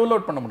எதையுமே ரூல்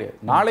அவுட் பண்ண முடியாது.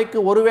 நாளைக்கு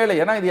ஒருவேளை,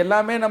 ஏன்னா இது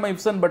எல்லாமே நம்ம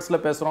இப்ஸ் அண்ட்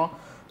பட்ஸில் பேசுகிறோம்,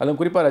 அதுவும்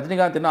குறிப்பாக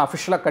ரஜினிகாந்த் இன்னும்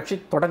அஃபிஷியலாக கட்சி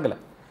தொடங்கலை.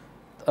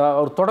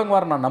 அவர்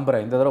தொடங்குவார் நான்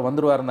நம்புகிறேன், இந்த தடவை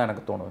வந்துடுவார்னு தான்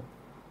எனக்கு தோணுது.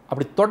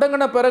 அப்படி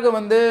தொடங்கின பிறகு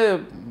வந்து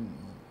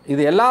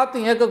இது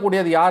எல்லாத்தையும்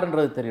இயக்கக்கூடியது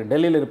யாருன்றது தெரியும்.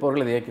 டெல்லியில்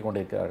இருப்பவர்கள் இதை இயக்கி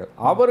கொண்டிருக்கிறார்கள்.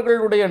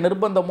 அவர்களுடைய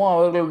நிர்பந்தமோ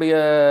அவர்களுடைய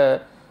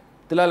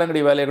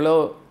தில்லாலங்கடி வேலைகளோ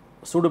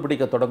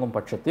சூடுபிடிக்க தொடங்கும்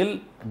பட்சத்தில்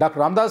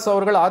டாக்டர் ராமதாஸ்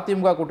அவர்கள்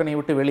அதிமுக கூட்டணியை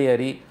விட்டு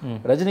வெளியேறி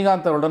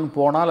ரஜினிகாந்த் அவருடன்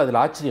போனால் அதில்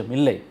ஆச்சரியம்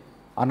இல்லை.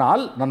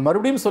 ஆனால் நான்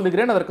மறுபடியும்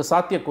சொல்லுகிறேன், அதற்கு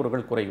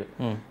சாத்தியக்கூறுகள் குறைவு.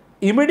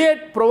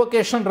 இமிடியேட்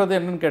ப்ரொவோகேஷன்றது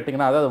என்னன்னு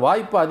கேட்டிங்கன்னா, அதாவது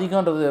வாய்ப்பு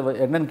அதிகம்ன்றது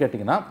என்னன்னு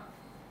கேட்டிங்கன்னா,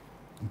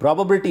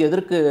 ப்ராபபிலிட்டி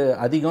எதற்கு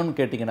அதிகம்னு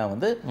கேட்டிங்கன்னா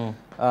வந்து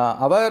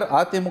அவர்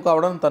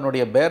அதிமுகவுடன்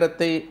தன்னுடைய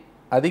பேரத்தை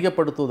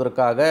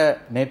அதிகப்படுத்துவதற்காக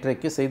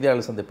நேற்றைக்கு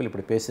செய்தியாளர் சந்திப்பில்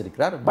இப்படி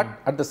பேசியிருக்கிறார். But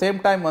at the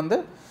same time வந்து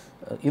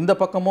இந்த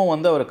பக்கமும்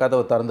வந்து அவர்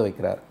கதவை திறந்து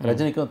வைக்கிறார்,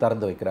 ரஜினிக்கும்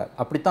திறந்து வைக்கிறார்.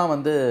 அப்படித்தான்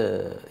வந்து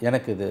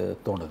எனக்கு இது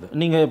தோணுது.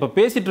 நீங்கள் இப்போ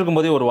பேசிட்டு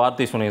இருக்கும்போதே ஒரு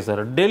வார்த்தை சொன்னீங்க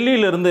சார்,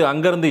 டெல்லியிலிருந்து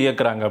அங்கேருந்து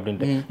இயக்குறாங்க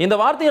அப்படின்ட்டு. இந்த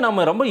வார்த்தையை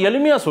நம்ம ரொம்ப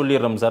எளிமையாக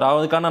சொல்லிடுறோம் சார்.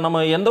 அதுக்கான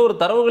நம்ம எந்த ஒரு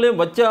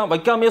தரவுகளையும்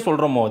வைக்காமே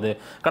சொல்கிறோமோ, அது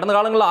கடந்த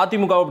காலங்களில்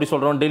அதிமுக அப்படி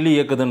சொல்கிறோம், டெல்லி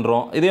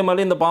இயக்குதுன்றோம். இதே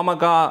மாதிரி இந்த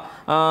பாமக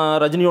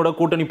ரஜினியோட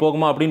கூட்டணி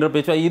போகுமா அப்படின்ற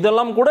பேச்சு,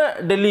 இதெல்லாம் கூட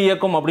டெல்லி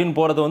இயக்கும் அப்படின்னு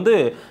போகிறது வந்து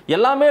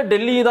எல்லாமே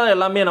டெல்லி தான்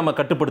எல்லாமே நம்ம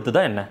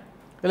கட்டுப்படுத்துதான் என்ன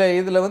இல்லை.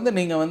 இதில் வந்து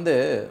நீங்கள் வந்து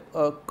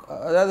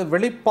அதாவது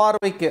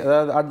வெளிப்பார்வைக்கு,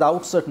 அதாவது அட் த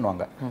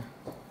அவுட்செட்னுவாங்க,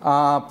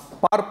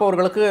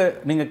 பார்ப்பவர்களுக்கு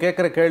நீங்கள்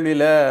கேட்குற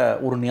கேள்வியில்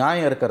ஒரு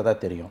நியாயம் இருக்கிறதா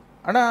தெரியும்.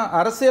 ஆனால்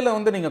அரசியலை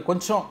வந்து நீங்கள்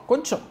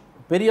கொஞ்சம்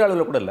பெரிய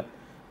அளவில் கூட இல்லை,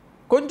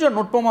 கொஞ்சம்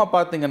நுட்பமாக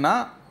பார்த்தீங்கன்னா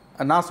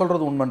நான்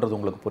சொல்கிறது உண்மைன்றது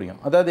உங்களுக்கு புரியும்.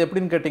 அதாவது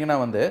எப்படின்னு கேட்டிங்கன்னா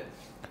வந்து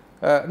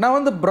நான்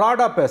வந்து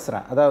ப்ராடாக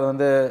பேசுகிறேன். அதாவது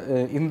வந்து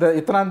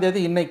இத்தனாம்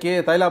தேதி இன்றைக்கி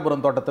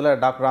தைலாபுரம் தோட்டத்தில்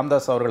டாக்டர்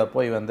ராமதாஸ் அவர்களை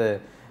போய் வந்து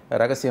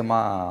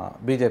ரகசியமாக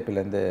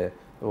பிஜேபியிலேருந்து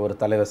ஒரு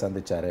தலைவர்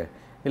சந்தித்தார்,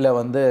 இல்லை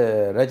வந்து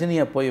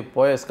ரஜினியை போய்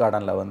போயஸ்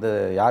கார்டனில் வந்து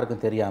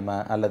யாருக்கும்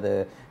தெரியாமல் அல்லது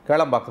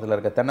கேளம்பாக்கத்தில்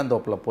இருக்க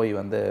தென்னந்தோப்பில் போய்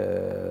வந்து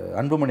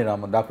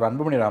டாக்டர்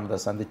அன்புமணி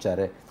ராமதாஸ்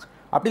சந்தித்தார்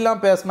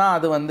அப்படிலாம் பேசினா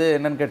அது வந்து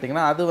என்னன்னு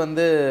கேட்டிங்கன்னா, அது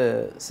வந்து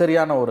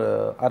சரியான ஒரு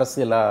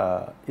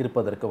அரசியலாக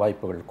இருப்பதற்கு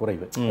வாய்ப்புகள்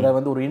குறைவு. அதை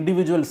வந்து ஒரு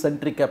இண்டிவிஜுவல்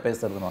சென்ட்ரிக்காக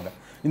பேசுறதுனாங்க,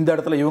 இந்த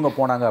இடத்துல இவங்க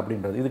போனாங்க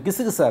அப்படின்றது இது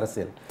கிசுகிசு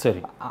அரசியல்.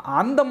 சரி,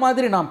 அந்த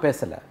மாதிரி நான்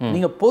பேசலை.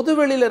 நீங்கள்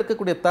பொதுவெளியில்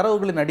இருக்கக்கூடிய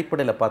தரவுகளின்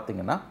அடிப்படையில்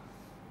பார்த்தீங்கன்னா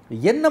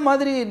என்ன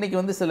மாதிரி இன்றைக்கி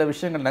வந்து சில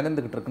விஷயங்கள்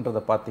நகர்ந்துக்கிட்டு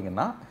இருக்குன்றதை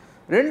பார்த்தீங்கன்னா,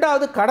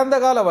 ரெண்டாவது கடந்த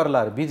கால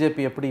வரலாறு,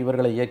 பிஜேபி எப்படி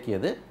இவர்களை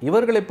இயக்கியது,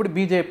 இவர்கள் எப்படி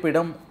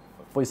பிஜேபியிடம்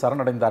போய்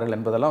சரணடைந்தார்கள்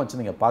என்பதெல்லாம் வச்சு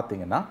நீங்கள்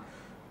பார்த்தீங்கன்னா,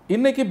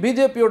 இன்றைக்கி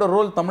பிஜேபியோட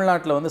ரோல்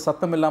தமிழ்நாட்டில் வந்து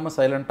சத்தம் இல்லாமல்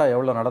சைலண்ட்டாக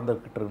எவ்வளோ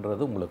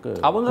நடந்துக்கிட்டுன்றது உங்களுக்கு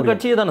அவங்க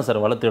கட்சியை தானே சார்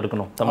வளர்த்து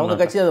எடுக்கணும். அவங்க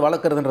கட்சியை அது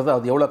வளர்க்குறதுன்றது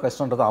அது எவ்வளோ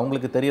கஷ்டன்றது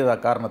அவங்களுக்கு தெரியாத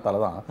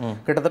காரணத்தால் தான்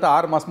கிட்டத்தட்ட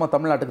 6 மாதமாக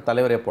தமிழ்நாட்டுக்கு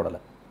தலைவரே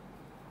போடலை.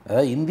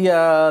 அதாவது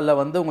இந்தியாவில்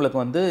வந்து உங்களுக்கு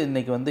வந்து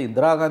இன்றைக்கி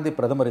வந்து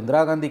பிரதமர்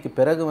இந்திரா காந்திக்கு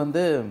பிறகு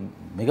வந்து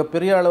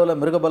மிகப்பெரிய அளவில்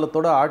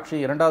மிருகபலத்தோட ஆட்சி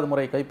 2வது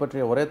முறை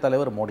கைப்பற்றிய ஒரே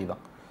தலைவர் மோடி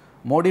தான்.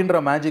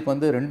 மோடின்ற மேஜிக்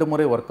வந்து 2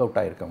 முறை ஒர்க் அவுட்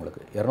ஆகிருக்கு.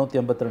 உங்களுக்கு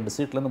 282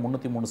 சீட்லேருந்து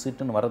 303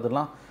 சீட்டுன்னு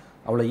வரதுலாம்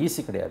அவ்வளோ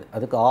ஈஸி கிடையாது.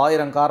 அதுக்கு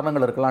 1000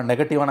 காரணங்கள் இருக்கலாம்,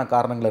 நெகட்டிவான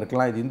காரணங்கள்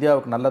இருக்கலாம். இது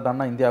இந்தியாவுக்கு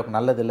நல்லதானா, இந்தியாவுக்கு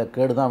நல்லதில்லை,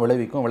 கேடு தான்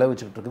விளைவிக்கும்,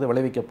 விளைவிச்சுக்கிட்டு இருக்குது,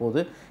 விளைவிக்க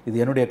போகுது,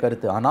 இது என்னுடைய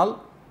கருத்து. ஆனால்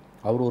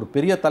அவர் ஒரு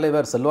பெரிய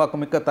தலைவர்,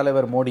 செல்வாக்குமிக்க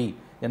தலைவர் மோடி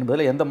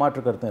என்பதில் எந்த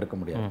மாற்று கருத்தும் இருக்க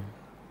முடியாது.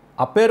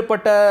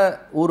 அப்பேற்பட்ட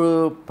ஒரு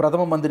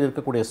பிரதம மந்திரி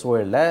இருக்கக்கூடிய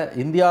சூழலில்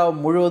இந்தியா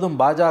முழுவதும்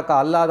பாஜக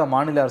அல்லாத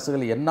மாநில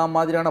அரசுகள் என்ன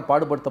மாதிரியான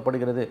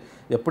பாடுபடுத்தப்படுகிறது,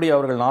 எப்படி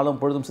அவர்கள் நாளும்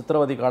பொழுதும்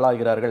சித்திரவதைக்கு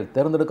ஆளாகிறார்கள்,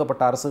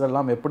 தேர்ந்தெடுக்கப்பட்ட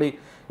அரசுகள்லாம் எப்படி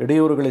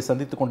இடையூறுகளை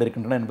சந்தித்து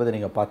கொண்டிருக்கின்றன என்பதை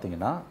நீங்கள்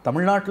பார்த்தீங்கன்னா,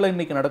 தமிழ்நாட்டில்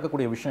இன்றைக்கி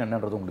நடக்கக்கூடிய விஷயம்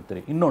என்னன்றது உங்களுக்கு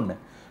தெரியும். இன்னொன்று,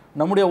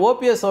 நம்முடைய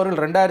ஓபிஎஸ் அவர்கள்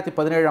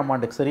 2017ஆம்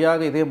ஆண்டுக்கு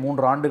சரியாக இதே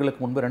 3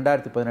 ஆண்டுகளுக்கு முன்பு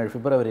 2017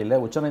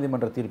 பிப்ரவரியில்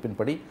உச்சநீதிமன்ற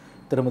தீர்ப்பின்படி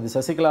திருமதி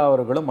சசிகலா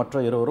அவர்களும்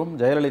மற்ற இருவரும்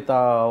ஜெயலலிதா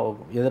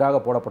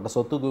எதிராக போடப்பட்ட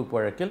சொத்து குவிப்பு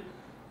வழக்கில்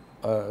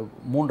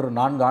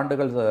 3-4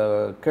 ஆண்டுகள்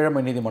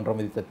கிழமை நீதிமன்றம்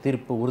விதித்த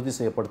தீர்ப்பு உறுதி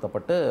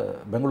செய்யப்படுத்தப்பட்டு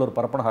பெங்களூர்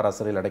பரப்பனஹாரா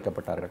சிறையில்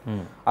அடைக்கப்பட்டார்கள்.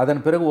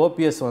 அதன் பிறகு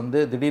ஓபிஎஸ்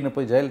வந்து திடீர்னு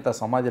போய் ஜெயலலிதா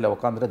சமாதியில்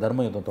உட்காந்துட்டு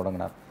தர்ம யுத்தம்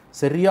தொடங்கினார்.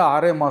 சரியாக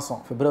 6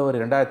 மாதம் பிப்ரவரி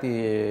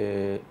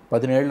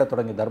 2017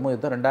 தொடங்கி தர்ம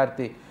யுத்தம்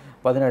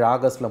 2017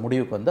 ஆகஸ்ட்டில்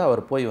முடிவுக்கு வந்து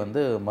அவர் போய்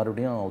வந்து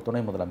மறுபடியும்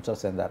துணை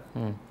முதலமைச்சர் சேர்ந்தார்.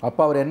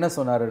 அப்போ அவர் என்ன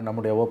சொன்னார்,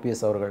 நம்முடைய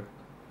ஓபிஎஸ் அவர்கள்,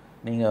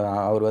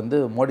 அவர் வந்து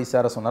மோடி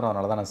சேர சொன்னார்,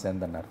 அதனால தான் நான்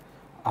சேர்ந்தேன்னார்.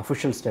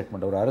 Official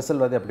statement. ஒரு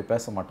அரசியல்வாதி அப்படி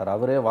பேச மாட்டார்,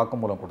 அவரே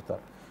வாக்குமூலம்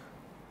கொடுத்தார்.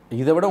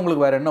 இதை விட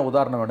உங்களுக்கு வேறு என்ன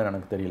உதாரணம் வேணும்னு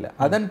எனக்கு தெரியல.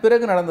 அதன்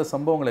பிறகு நடந்த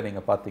சம்பவங்களை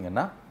நீங்கள்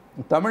பார்த்தீங்கன்னா,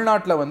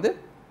 தமிழ்நாட்டில் வந்து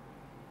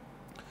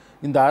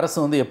இந்த அரசு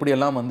வந்து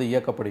எப்படியெல்லாம் வந்து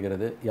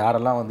இயக்கப்படுகிறது,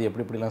 யாரெல்லாம் வந்து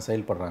எப்படிலாம்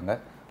செயல்படுறாங்க,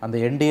 அந்த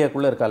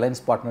என்டிஏக்குள்ளே இருக்க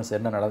அலையன்ஸ் பார்ட்னர்ஸ்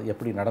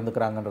எப்படி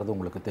நடந்துக்கிறாங்கன்றது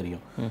உங்களுக்கு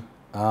தெரியும்.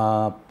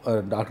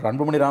 டாக்டர்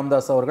அன்புமணி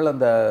ராமதாஸ் அவர்கள்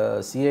அந்த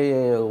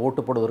சிஏஏ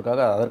ஓட்டு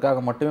போடுவதற்காக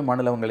அதற்காக மட்டுமே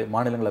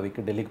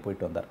மாநிலங்களவைக்கு டெல்லிக்கு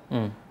போயிட்டு வந்தார்.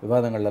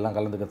 விவாதங்கள்லாம்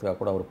கலந்துக்கிறதுக்காக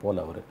கூட அவர்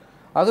போல அவர்.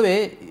 ஆகவே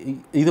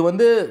இது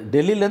வந்து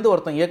டெல்லியிலேருந்து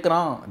ஒருத்தன்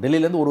இயக்குறான்,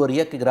 டெல்லியிலேருந்து ஒருவர்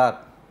இயக்குகிறார்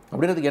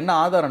அப்படின்றதுக்கு என்ன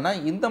ஆதாரம்னா,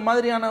 இந்த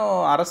மாதிரியான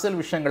அரசியல்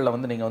விஷயங்களில்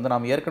வந்து நீங்கள் வந்து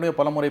நாம் ஏற்கனவே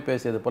பல முறை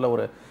பேசியது போல்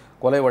ஒரு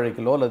கொலை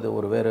வழக்கிலோ அல்லது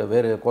ஒரு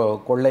வேறு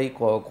கொள்ளை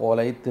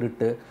கொலை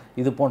திருட்டு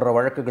இது போன்ற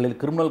வழக்குகளில்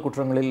கிரிமினல்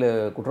குற்றங்களில்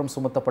குற்றம்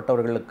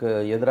சுமத்தப்பட்டவர்களுக்கு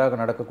எதிராக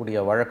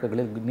நடக்கக்கூடிய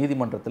வழக்குகளில்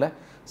நீதிமன்றத்தில்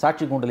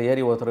சாட்சி கூண்டில்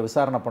ஏறி ஒருத்தர்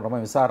விசாரணை பண்ணுறோமா,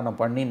 விசாரணை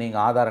பண்ணி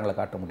நீங்கள் ஆதாரங்களை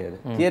காட்ட முடியாது.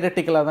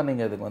 தியரட்டிக்கலாக தான்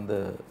நீங்கள் இதுக்கு வந்து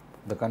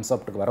இந்த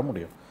கன்செப்டுக்கு வர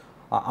முடியும்.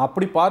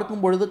 அப்படி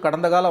பார்க்கும் பொழுது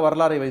கடந்த கால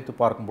வரலாறை வைத்து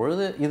பார்க்கும்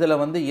பொழுது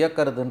இதில் வந்து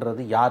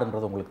இயக்கிறதுன்றது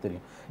யாருன்றது உங்களுக்கு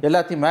தெரியும்.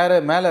 எல்லாத்தையும்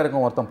மேலே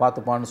இருக்கும் ஒருத்தன்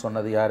பார்த்துப்பான்னு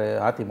சொன்னது யார்?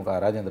 அதிமுக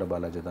ராஜேந்திர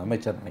பாலாஜி தான்,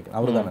 அமைச்சர் நினைக்கிறேன்,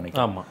 அவர் தான்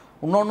நினைக்கிறேன். ஆமாம்.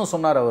 இன்னொன்று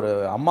சொன்னார் அவர்,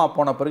 அம்மா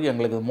போன பிறகு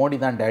எங்களுக்கு மோடி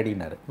தான்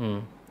டேடினார்.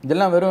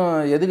 இதெல்லாம் வெறும்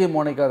எதுகை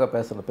மோனைக்காக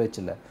பேசுகிற பேச்சு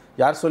இல்லை.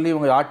 யார் சொல்லி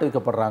இவங்க ஆட்டு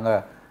வைக்கப்படுறாங்க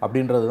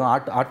அப்படின்றது தான்,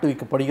 ஆட்டு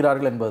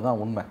வைக்கப்படுகிறார்கள் என்பது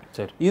தான் உண்மை.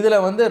 சரி,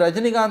 இதில் வந்து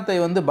ரஜினிகாந்தை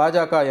வந்து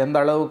பாஜக எந்த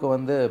அளவுக்கு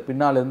வந்து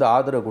பின்னால் இருந்து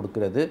ஆதரவு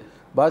கொடுக்கிறது,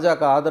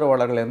 பாஜக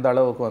ஆதரவாளர்கள் எந்த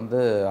அளவுக்கு வந்து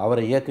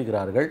அவரை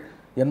இயக்குகிறார்கள்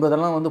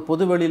என்பதெல்லாம் வந்து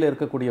பொதுவெளியில்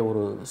இருக்கக்கூடிய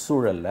ஒரு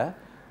சூழலில்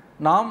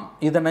நாம்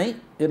இதனை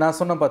நான்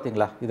சொன்னேன்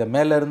பார்த்தீங்களா, இதை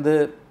மேலேருந்து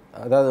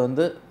அதாவது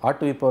வந்து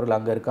ஆட்டு வைப்பவர்கள்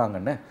அங்கே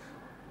இருக்காங்கன்னு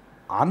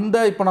அந்த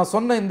இப்போ நான்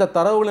சொன்ன இந்த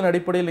தரவுகளின்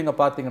அடிப்படையில்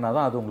நீங்கள் பார்த்தீங்கன்னா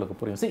தான் அது உங்களுக்கு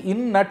புரியும். சரி,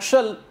 இன்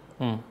நட்ஷல்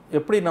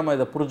எப்படி நம்ம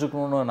இதை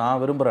புரிஞ்சுக்கணும்னு நான்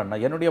விரும்புகிறேன்னா,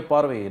 என்னுடைய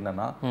பார்வை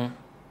என்னென்னா,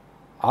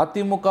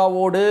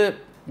 அதிமுகவோடு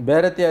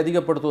பேரத்தை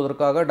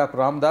அதிகப்படுத்துவதற்காக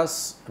டாக்டர் ராமதாஸ்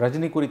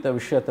ரஜினி குறித்த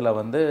விஷயத்தில்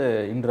வந்து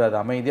இன்று அது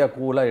அமைதியாக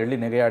கூலாக எள்ளி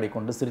நகையாடி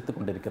கொண்டு சிரித்து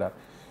கொண்டிருக்கிறார்.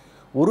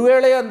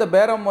 ஒருவேளை அந்த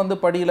பேரம் வந்து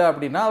படியல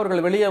அப்படின்னா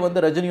அவர்கள் வெளியே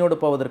வந்து ரஜினியோடு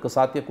போவதற்கு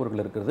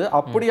சாத்தியக்கூறுகள் இருக்கிறது.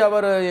 அப்படி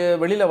அவர்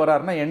வெளியில்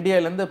வராருன்னா,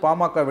 என்டிஏலேருந்து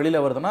பாமக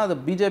வெளியில் வருதுன்னா அது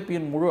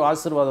பிஜேபியின் முழு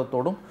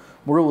ஆசீர்வாதத்தோடும்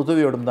முழு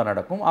உதவியோடும் தான்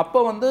நடக்கும். அப்போ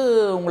வந்து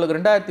உங்களுக்கு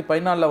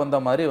 2014 வந்த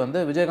மாதிரி வந்து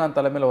விஜயகாந்த்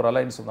தலைமையில் ஒரு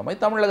அலைன்ஸ் வந்த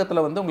மாதிரி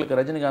தமிழகத்தில் வந்து உங்களுக்கு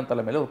ரஜினிகாந்த்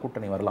தலைமையில் ஒரு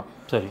கூட்டணி வரலாம்.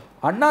 சரி,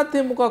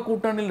 அதிமுக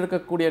கூட்டணியில்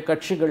இருக்கக்கூடிய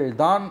கட்சிகள்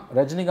தான்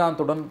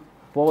ரஜினிகாந்துடன்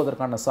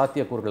போவதற்கான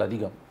சாத்தியக்கூறுகள்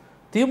அதிகம்.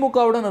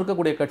 திமுகவுடன்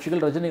இருக்கக்கூடிய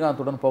கட்சிகள்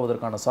ரஜினிகாந்துடன்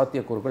போவதற்கான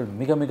சாத்தியக்கூறுகள்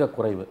மிக மிக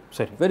குறைவு.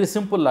 சரி, வெரி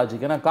சிம்பிள்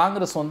லாஜிக். ஏன்னா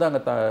காங்கிரஸ் வந்து அங்கே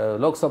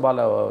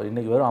லோக்சபாவில்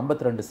இன்னைக்கு வெறும்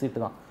 52 சீட்டு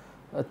தான்,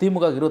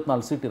 திமுக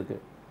 24 சீட்டு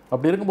இருக்குது.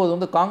 அப்படி இருக்கும்போது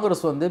வந்து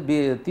காங்கிரஸ் வந்து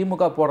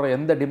திமுக போடுற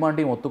எந்த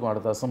டிமாண்டையும் ஒத்துக்கும்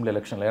அடுத்த அசம்பிளி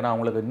எலெக்ஷனில். ஏன்னா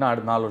அவங்களுக்கு இன்னும்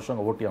 4 வருஷம்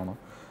அங்கே ஓட்டி ஆகணும்.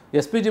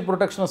 எஸ்பிஜி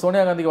ப்ரொடெக்ஷனை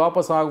சோனியா காந்திக்கு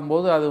வாபஸ்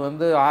ஆகும்போது அது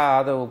வந்து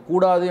அதை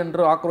கூடாது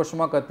என்று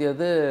ஆக்ரோஷமாக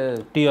கத்தியது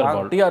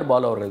டிஆர்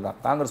பாலு அவர்கள் தான்,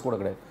 காங்கிரஸ் கூட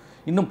கிடையாது.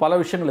 இன்னும்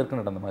பல விஷயங்கள்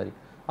இருக்கு நடந்த மாதிரி.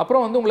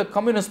 அப்புறம் வந்து உங்களுக்கு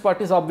கம்யூனிஸ்ட்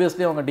பார்ட்டிஸ்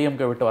ஆப்வியஸ்லி அவங்க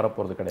டிஎம்கே விட்டு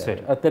வரப்போகிறது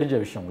கிடையாது, அது தெரிஞ்ச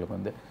விஷயம். உங்களுக்கு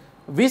வந்து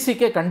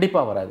விசிகே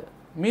கண்டிப்பாக வராது.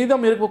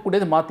 மீதம்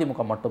இருக்கக்கூடியது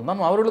மதிமுக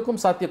மட்டும்தான், அவர்களுக்கும்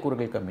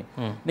சாத்தியக்கூறுகள் கம்மி.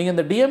 நீங்கள்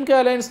இந்த டிஎம்கே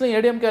அலையன்ஸ்லையும்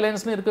ஏடிஎம்கே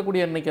அலையன்ஸ்லையும்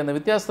இருக்கக்கூடிய இன்னைக்கு அந்த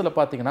வித்தியாசத்தில்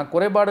பார்த்தீங்கன்னா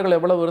குறைபாடுகள்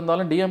எவ்வளவு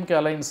இருந்தாலும் டிஎம்கே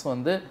அலையன்ஸ்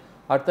வந்து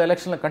அடுத்த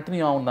எலெக்ஷனில்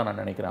கண்டினியூ ஆகும் தான்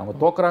நான் நினைக்கிறேன். அவங்க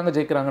தோக்குறாங்க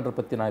ஜெயிக்கிறாங்கன்ற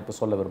பற்றி நான் இப்போ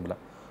சொல்ல விரும்பல.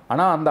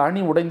 ஆனால் அந்த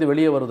அணி உடைந்து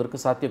வெளியே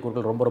வருவதற்கு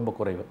சாத்தியக்கூறுகள் ரொம்ப ரொம்ப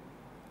குறைவு.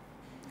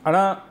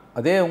 ஆனால்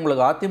அதே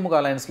உங்களுக்கு அதிமுக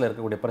அலையன்ஸில்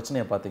இருக்கக்கூடிய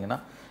பிரச்சனையை பார்த்தீங்கன்னா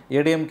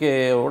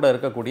ஏடிஎம்கேவோடு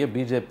இருக்கக்கூடிய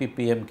பிஜேபி,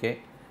 பிஎம்கே,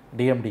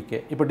 டிஎம்டிகே.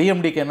 இப்போ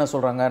டிஎம்டிகே என்ன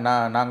சொல்கிறாங்க,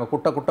 நாங்கள்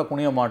குட்ட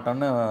குனிய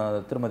மாட்டோம்னு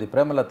திருமதி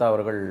பிரேமலதா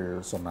அவர்கள்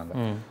சொன்னாங்க.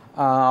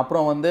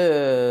 அப்புறம் வந்து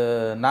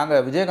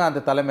நாங்கள் விஜயகாந்த்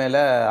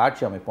தலைமையில்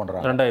ஆட்சி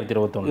அமைப்போன்றாங்க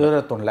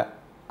 2021.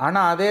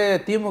 ஆனால் அதே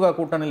திமுக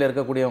கூட்டணியில்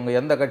இருக்கக்கூடியவங்க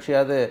எந்த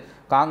கட்சியாவது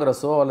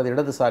காங்கிரஸோ அல்லது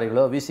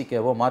இடதுசாரிகளோ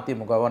விசிகேவோ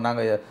மதிமுகவோ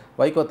நாங்கள்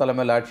வைகோ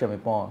தலைமையில் ஆட்சி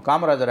அமைப்போம்,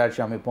 காமராஜர்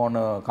ஆட்சி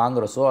அமைப்போன்னு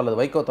காங்கிரஸோ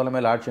அல்லது வைகோ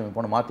தலைமையில் ஆட்சி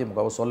அமைப்போன்னு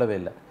மதிமுகவோ சொல்லவே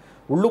இல்லை.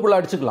 உள்ளுக்குள்ளே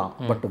அடிச்சுக்கலாம்,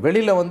 பட்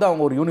வெளியில் வந்து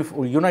அவங்க ஒரு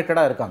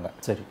யுனைட்டடாக இருக்காங்க.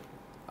 சரி,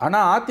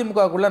 ஆனால்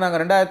அதிமுகக்குள்ளே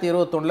நாங்கள்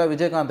 2021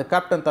 விஜயகாந்த்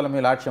கேப்டன்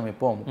தலைமையில் ஆட்சி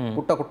அமைப்போம்,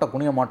 குட்ட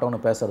குனிய மாட்டோம்னு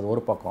பேசுறது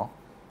ஒரு பக்கம்.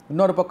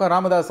 இன்னொரு பக்கம்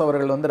ராமதாஸ்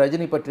அவர்கள் வந்து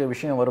ரஜினி பற்றிய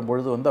விஷயம்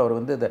வரும்பொழுது வந்து அவர்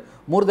வந்து இதை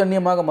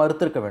மூர்தன்யமாக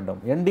மறுத்திருக்க வேண்டும்.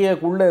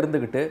 என்டிஏக்குள்ளே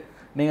இருந்துக்கிட்டு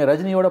நீங்கள்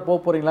ரஜினியோட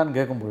போகிறீங்களான்னு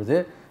கேட்கும்பொழுது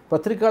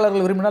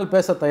பத்திரிகையாளர்கள் விரும்பினால்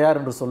பேச தயார்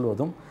என்று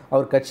சொல்வதும்,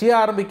 அவர் கட்சியே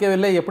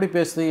ஆரம்பிக்கவில்லை எப்படி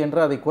பேசுது என்று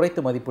அதை குறைத்து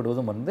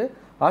மதிப்பிடுவதும் வந்து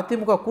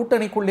அதிமுக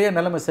கூட்டணிக்குள்ளேயே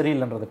நிலைமை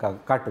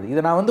சரியில்லைன்றதுக்காக காட்டுது.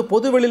 இதை நான் வந்து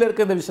பொது வெளியில்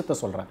இருக்க இந்த விஷயத்த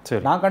சொல்கிறேன்,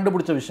 நான்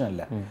கண்டுபிடிச்ச விஷயம்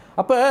இல்லை.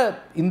 அப்போ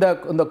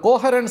இந்த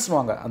கோஹரன்ஸ்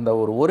வாங்க, அந்த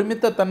ஒரு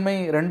ஒருமித்த தன்மை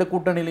ரெண்டு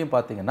கூட்டணிலையும்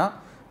பார்த்தீங்கன்னா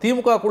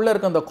திமுகக்குள்ளே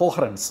இருக்க அந்த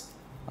கோஹரன்ஸ்,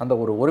 அந்த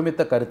ஒரு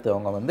ஒருமித்த கருத்து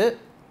அவங்க வந்து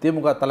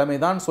திமுக தலைமை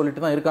தான்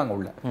சொல்லிட்டு தான் இருக்காங்க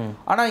உள்ள.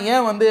 ஆனால்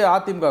ஏன் வந்து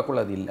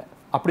அதிமுகக்குள்ள அது இல்லை?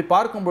 அப்படி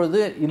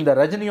பார்க்கும்பொழுது இந்த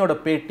ரஜினியோட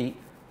பேட்டி,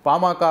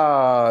 பாமக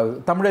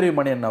தமிழறிவு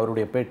மணியன்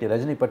அவருடைய பேட்டி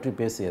ரஜினி பற்றி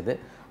பேசியது,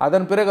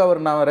 அதன் பிறகு அவர்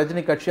நான்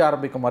ரஜினி கட்சி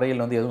ஆரம்பிக்கும்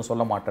வரையில் வந்து எதுவும்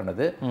சொல்ல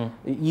மாட்டேனது,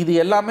 இது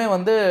எல்லாமே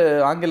வந்து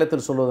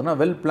ஆங்கிலத்தில் சொல்வதுன்னா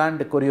வெல்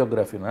பிளான்டு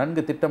கொரியோகிராஃபி,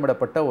 நன்கு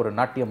திட்டமிடப்பட்ட ஒரு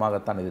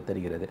நாட்டியமாகத்தான் இது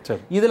தெரிகிறது.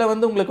 இதில்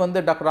வந்து உங்களுக்கு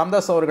வந்து டாக்டர்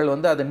ராமதாஸ் அவர்கள்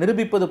வந்து அதை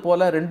நிரூபிப்பது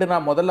போல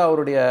முதல்ல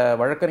அவருடைய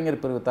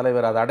வழக்கறிஞர் பிரிவு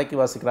தலைவர் அதை அடக்கி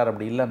வாசிக்கிறார்,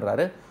 அப்படி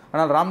இல்லைன்றாரு.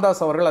 ஆனால்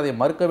ராமதாஸ் அவர்கள் அதை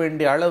மறுக்க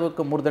வேண்டிய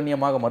அளவுக்கு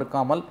மூர்தன்யமாக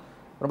மறுக்காமல்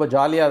ரொம்ப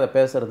ஜாலியாக அதை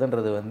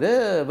பேசுறதுன்றது வந்து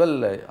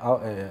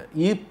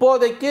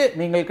இப்போதைக்கு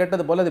நீங்கள்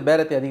கேட்டது போல அது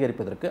பேரத்தை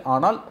அதிகரிப்பதற்கு,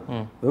 ஆனால்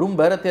வெறும்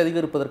பேரத்தை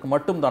அதிகரிப்பதற்கு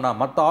மட்டும் தானா,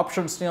 மற்ற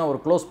ஆப்ஷன்ஸையும்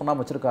அவர் க்ளோஸ்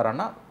பண்ணாமல்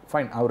வச்சிருக்காருன்னா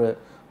ஃபைன், அவர்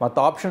மற்ற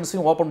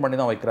ஆப்ஷன்ஸையும் ஓப்பன் பண்ணி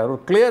தான் வைக்கிறார்.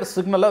 ஒரு கிளியர்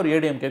சிக்னலாக ஒரு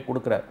ஏடிஎம்கே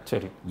கொடுக்குறாரு.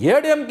 சரி,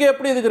 ஏடிஎம்கே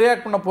எப்படி இதுக்கு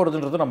ரியாக்ட் பண்ண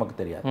போகிறதுன்றது நமக்கு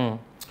தெரியாது.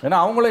 ஏன்னா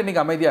அவங்களும்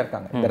இன்னைக்கு அமைதியாக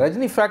இருக்காங்க. இந்த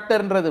ரஜினி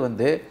ஃபேக்டர்ன்றது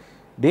வந்து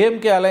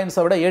டிஎம்கே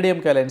அலையன்ஸை விட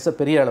ஏடிஎம்கே அலையன்ஸை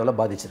பெரிய அளவில்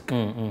பாதிச்சிருக்கு.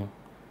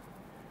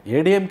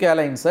 ஏடிஎம்கே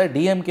அலையன்ஸை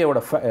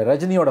டிஎம்கேவோட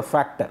ரஜினியோட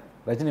ஃபேக்டர்,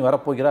 ரஜினி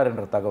வரப்போகிறார்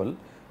என்ற தகவல்,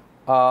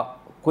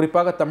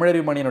 குறிப்பாக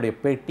தமிழறிவு மணியனுடைய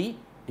பேட்டி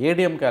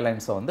ஏடிஎம்கே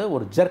அலையன்ஸை வந்து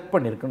ஒரு ஜெர்க்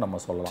பண்ணியிருக்குன்னு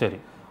நம்ம சொல்லலாம். சரி,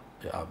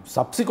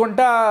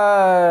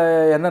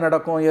 சப்சிக்வெண்ட்டாக என்ன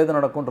நடக்கும் ஏது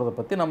நடக்கும்ன்றதை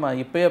பற்றி நம்ம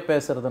இப்பயே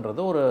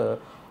பேசுறதுன்றது ஒரு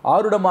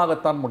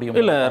ஆருடமாகத்தான் முடியும்.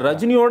 இல்ல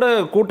ரஜினியோட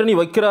கூட்டணி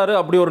வைக்கிறாரு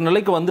அப்படி ஒரு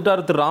நிலைக்கு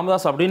வந்துட்டாரு திரு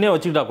ராமதாஸ் அப்படின்னே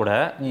வச்சுக்கிட்டா கூட,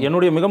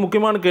 என்னுடைய மிக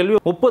முக்கியமான கேள்வி,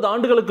 30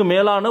 ஆண்டுகளுக்கு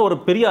மேலான ஒரு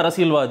பெரிய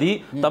அரசியல்வாதி,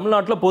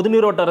 தமிழ்நாட்டில் பொது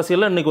நீரோட்ட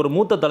அரசியல் இன்னைக்கு ஒரு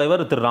மூத்த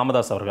தலைவர் திரு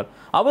ராமதாஸ் அவர்கள்,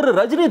 அவர்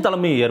ரஜினி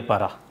தலைமையை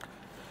ஏற்பாரா?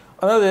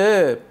 அதாவது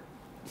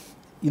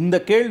இந்த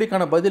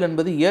கேள்விக்கான பதில்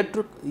என்பது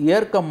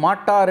ஏற்க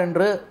மாட்டார்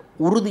என்று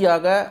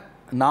உறுதியாக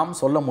நாம்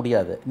சொல்ல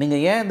முடியாது.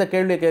 நீங்கள் ஏன் இந்த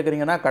கேள்வியை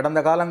கேட்குறீங்கன்னா, கடந்த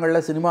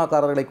காலங்களில்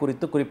சினிமாக்காரர்களை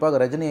குறித்து, குறிப்பாக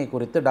ரஜினியை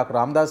குறித்து டாக்டர்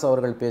ராமதாஸ்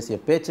அவர்கள் பேசிய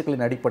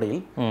பேச்சுக்களின்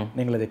அடிப்படையில்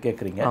நீங்கள் இதை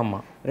கேட்குறீங்க.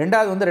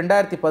 ரெண்டாவது வந்து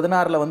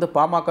 2016 வந்து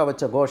பாமக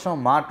வச்ச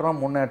கோஷம்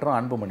மாற்றம், முன்னேற்றம்,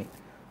 அன்புமணி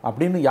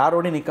அப்படின்னு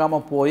யாரோடையும்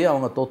நிற்காமல் போய்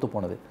அவங்க தோற்று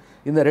போனது.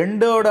 இந்த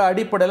ரெண்டோட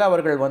அடிப்படையில்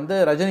அவர்கள் வந்து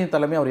ரஜினி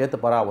தலைமையை அவர்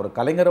ஏற்றுப்பாரா, ஒரு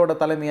கலைஞரோட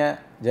தலைமையை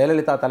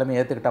ஜெயலலிதா தலைமையை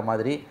ஏற்றுக்கிட்ட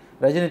மாதிரி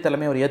ரஜினி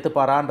தலைமையை அவர்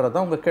ஏற்றுப்பாரான்றது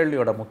தான் உங்கள்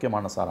கேள்வியோட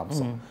முக்கியமான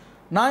சாராம்சம்.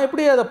 நான்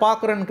எப்படி அதை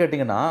பார்க்குறேன்னு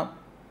கேட்டிங்கன்னா,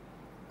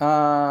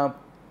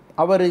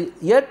 அவர்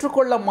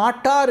ஏற்றுக்கொள்ள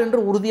மாட்டார் என்று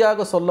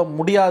உறுதியாக சொல்ல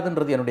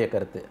முடியாதுன்றது என்னுடைய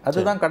கருத்து.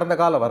 அதுதான் கடந்த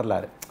கால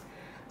வரலாறு.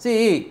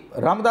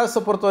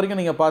 ராமதாஸை பொறுத்த வரைக்கும்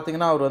நீங்கள்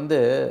பார்த்தீங்கன்னா, அவர் வந்து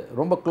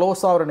ரொம்ப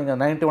க்ளோஸாக அவர் நீங்கள்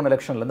 91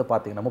 எலெக்ஷன்லேருந்து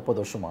பார்த்தீங்கன்னா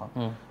 30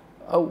 வருஷமாக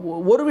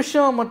ஒரு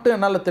விஷயம் மட்டும்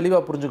என்னால்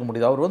தெளிவாக புரிஞ்சுக்க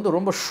முடியுது. அவர் வந்து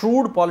ரொம்ப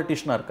ஷ்ரூட்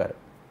பாலிட்டிஷனாக இருக்கார்.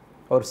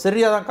 அவர்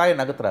சரியாக தான் காயை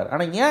நகர்த்துறாரு.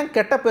 ஆனால் ஏன்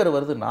கெட்ட பேர்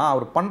வருதுன்னா,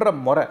 அவர் பண்ணுற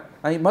முறை,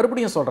 நான்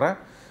மறுபடியும் சொல்கிறேன்,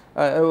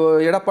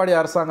 எடப்பாடி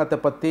அரசாங்கத்தை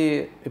பற்றி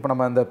இப்போ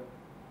நம்ம இந்த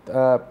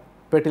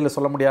பேட்டியில்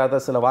சொல்ல முடியாத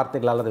சில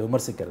வார்த்தைகளால் அதை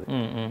விமர்சிக்கிறது.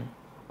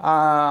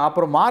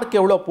 அப்புறம் மார்க்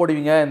எவ்வளோ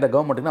போடுவீங்க இந்த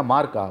கவர்மெண்ட்டுன்னா,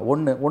 மார்க்கா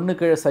ஒன்று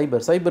கீழே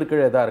சைபர்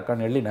கீழே எதாக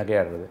இருக்கான்னு எள்ளி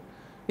நகையாடுறது,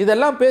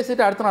 இதெல்லாம்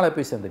பேசிட்டு அடுத்த நாளை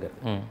போய்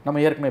சேர்ந்துக்கிறது.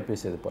 நம்ம ஏற்கனவே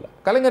பேசியது போல்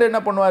கலைஞர்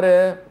என்ன பண்ணுவார்,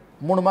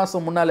 3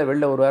 மாதம் முன்னால்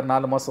வெளில வருவார்,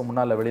 4 மாதம்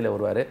முன்னால் வெளியில்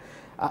வருவார்,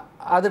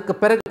 அதுக்கு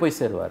பிறகு போய்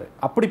சேருவார்.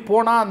 அப்படி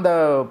போனால்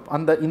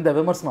இந்த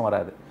விமர்சனம்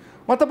வராது.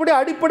 மற்றபடி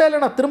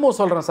அடிப்படையில் நான் திரும்பவும்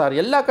சொல்கிறேன் சார்,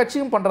 எல்லா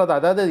கட்சியும் பண்ணுறதா,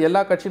 அதாவது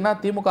எல்லா கட்சினா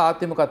திமுக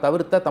அதிமுக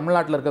தவிர்த்த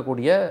தமிழ்நாட்டில்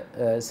இருக்கக்கூடிய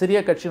சிறிய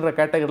கட்சின்ற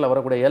கேட்டகரியில்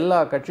வரக்கூடிய எல்லா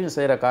கட்சியும்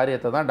செய்கிற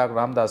காரியத்தை தான்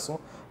டாக்டர்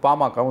ராமதாஸும்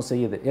பாமகவும்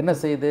செய்யுது. என்ன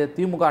செய்யுது,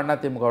 திமுக அண்ணா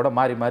திமுகவோட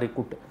மாறி மாறி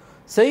கூட்டு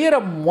செய்கிற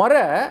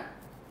முறை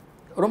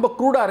ரொம்ப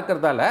க்ரூடாக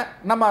இருக்கிறதால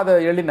நம்ம அதை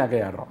எள்ளி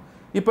நகையாடுறோம்.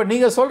 இப்போ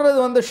நீங்கள் சொல்கிறது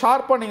வந்து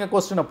ஷார்ப்பாக நீங்கள்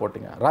கொஸ்டினை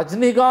போட்டிங்க,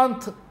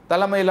 ரஜினிகாந்த்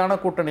தலைமையிலான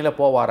கூட்டணியில்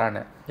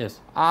போவாரான்னு.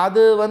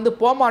 அது வந்து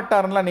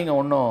போகமாட்டாருன்னா நீங்கள்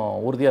ஒன்றும்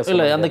உறுதியாக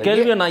இல்லை. அந்த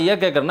கேள்வியை நான்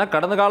ஏன் கேட்குறேன்னா,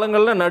 கடந்த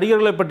காலங்களில்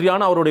நடிகர்களை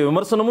பற்றியான அவருடைய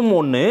விமர்சனமும்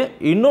ஒன்று,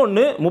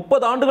 இன்னொன்று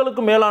 30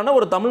 ஆண்டுகளுக்கு மேலான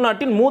ஒரு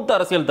தமிழ்நாட்டின் மூத்த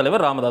அரசியல்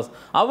தலைவர் ராமதாஸ்,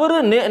 அவர்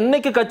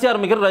இன்னைக்கு கட்சி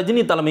ஆரம்பிக்கிற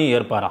ரஜினி தலைமையை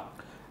ஏற்பாரா?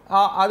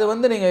 அது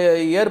வந்து நீங்கள்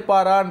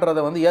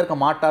ஏற்பாரான்றதை வந்து ஏற்க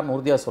மாட்டார்னு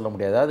உறுதியாக சொல்ல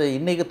முடியாது. அது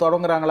இன்றைக்கி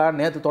தொடங்குறாங்களா,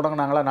 நேற்று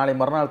தொடங்குனாங்களா, நாளை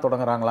மறுநாள்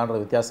தொடங்குறாங்களான்ற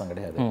வித்தியாசம்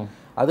கிடையாது.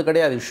 அது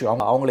கிடையாது இஷ்யூ.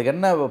 அவங்களுக்கு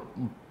என்ன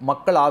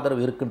மக்கள்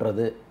ஆதரவு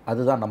இருக்குன்றது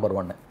அதுதான் நம்பர்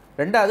 1.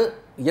 ரெண்டாவது,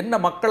 என்ன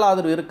மக்கள்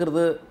ஆதரவு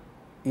இருக்கிறது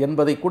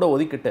என்பதை கூட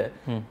ஒதுக்கிட்டு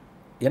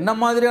என்ன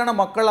மாதிரியான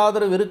மக்கள்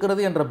ஆதரவு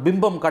இருக்கிறது என்ற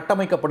பிம்பம்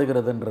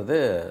கட்டமைக்கப்படுகிறதுன்றது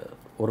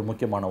ஒரு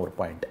முக்கியமான ஒரு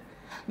பாயிண்ட்.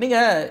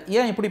 நீங்கள்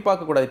ஏன் இப்படி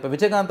பார்க்கக்கூடாது, இப்போ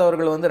விஜயகாந்த்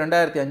அவர்கள் வந்து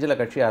 2005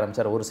 கட்சி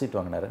ஆரம்பித்தார், 1 சீட்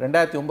வாங்கினார்.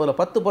 2009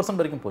 10%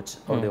 வரைக்கும் போச்சு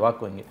அவருடைய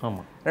வாக்கு வங்கி.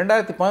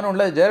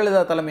 2011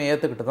 ஜெயலலிதா தலைமையை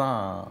ஏற்றுக்கிட்டு தான்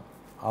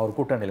அவர்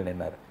கூட்டணியில்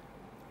நின்னார்.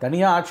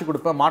 தனியாக ஆட்சி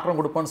கொடுப்பேன், மாற்றம்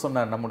கொடுப்பேன்னு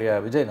சொன்னார் நம்முடைய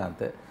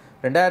விஜயகாந்த்.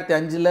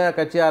 2005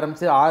 கட்சி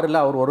ஆரம்பித்து 6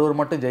 அவர் ஒருவர்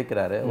மட்டும்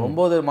ஜெயிக்கிறாரு.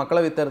 9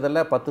 மக்களவைத்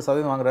தேர்தலில்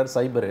 10% வாங்குறாரு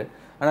சைபர்.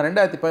 ஆனால்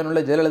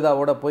 2011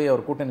 ஜெயலலிதாவோட போய்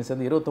அவர் கூட்டணி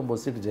சேர்ந்து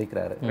 29 சீட்டு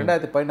ஜெயிக்கிறாரு.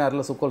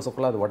 2016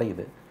 சுக்கலாக அது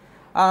உடையுது.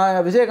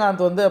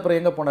 விஜயகாந்த் வந்து அப்புறம்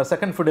எங்கே போனார்,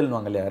 செகண்ட் ஃபிடில்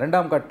வாங்க இல்லையா,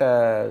 2ஆம் கட்ட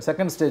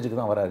செகண்ட் ஸ்டேஜுக்கு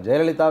தான் வராரு.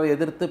 ஜெயலலிதாவை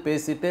எதிர்த்து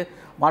பேசிட்டு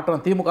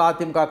மாற்றம் திமுக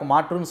அதிமுகவுக்கு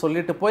மாற்றுன்னு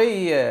சொல்லிட்டு போய்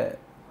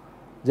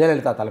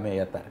ஜெயலலிதா தலைமையை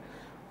ஏற்றார்.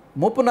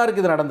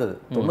 மூப்பனாருக்கு இது நடந்தது.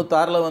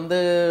 96 வந்து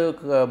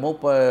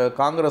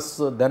காங்கிரஸ்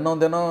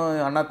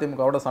தினம்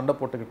அதிமுகவோட சண்டை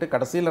போட்டுக்கிட்டு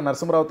கடைசியில்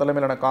நரசிம்மராவ்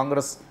தலைமையிலான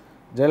காங்கிரஸ்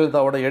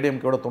ஜெயலலிதாவோட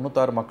ஏடிஎம்கேவோட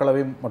 96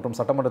 மக்களவை மற்றும்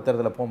சட்டமன்ற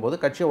தேர்தலில் போகும்போது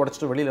கட்சியை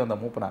உடச்சிட்டு வெளியில் வந்த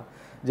மூப்பனார்,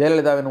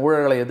 ஜெயலலிதாவின்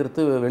ஊழல்களை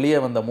எதிர்த்து வெளியே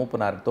வந்த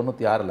மூப்பனார்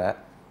 96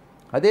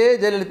 அதே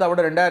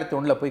ஜெயலலிதாவோட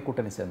 2001 போய்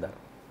கூட்டணி சேர்ந்தார்.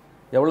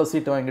 எவ்வளோ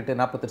சீட்டு வாங்கிட்டு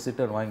 48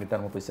 சீட்டு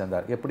வாங்கிட்டு போய்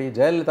சேர்ந்தார். எப்படி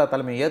ஜெயலலிதா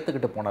தலைமையை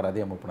ஏற்றுக்கிட்டு போனார்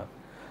அதே மூப்பனார்.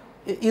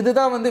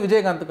 இதுதான் வந்து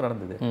விஜயகாந்துக்கு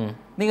நடந்தது.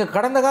 நீங்கள்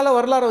கடந்த கால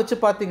வரலாறு வச்சு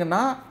பார்த்தீங்கன்னா,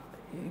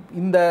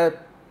 இந்த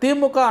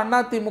திமுக அண்ணா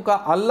திமுக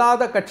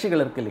அல்லாத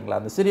கட்சிகள் இருக்குது இல்லைங்களா,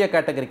 அந்த சிறிய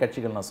கேட்டகரி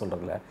கட்சிகள் நான்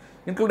சொல்கிறேன்ல,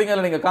 இன்க்ளூடிங்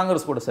அதில் நீங்கள்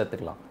காங்கிரஸ் கூட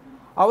சேர்த்துக்கலாம்.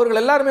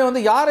 அவர்கள் எல்லாருமே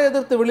வந்து யாரை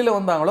எதிர்த்து வெளியில்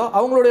வந்தாங்களோ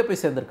அவங்களோடய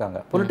போய் சேர்ந்துருக்காங்க.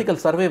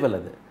 பொலிட்டிக்கல் சர்வைவல்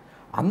அது.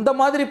 அந்த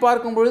மாதிரி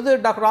பார்க்கும் பொழுது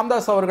டாக்டர்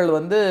ராமதாஸ் அவர்கள்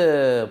வந்து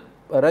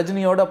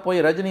ரஜினியோட போய்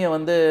ரஜினியை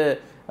வந்து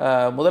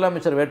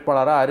முதலமைச்சர்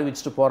வேட்பாளராக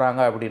அறிவிச்சுட்டு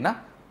போகிறாங்க அப்படின்னா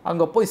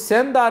அங்கே போய்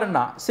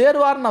சேர்ந்தாருன்னா,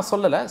 சேருவார்னு நான்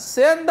சொல்லலை,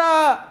 சேர்ந்தா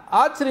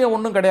ஆச்சரியம்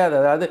ஒன்றும் கிடையாது.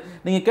 அதாவது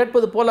நீங்கள்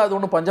கேட்பது போல் அது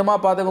ஒன்றும் பஞ்சமா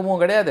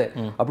பாதகமும் கிடையாது.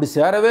 அப்படி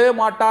சேரவே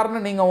மாட்டார்னு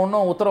நீங்கள்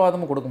ஒன்றும்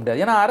உத்தரவாதமும் கொடுக்க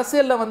முடியாது. ஏன்னா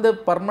அரசியலில் வந்து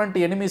பர்மனெண்ட்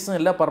எனிமீஸும்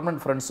இல்லை,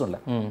 பர்மனெண்ட் ஃப்ரெண்ட்ஸும் இல்லை,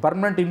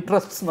 பர்மனெண்ட்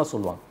இன்ட்ரெஸ்ட்ஸ்னு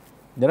சொல்லுவாங்க.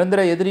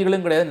 நிரந்தர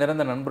எதிரிகளும் கிடையாது,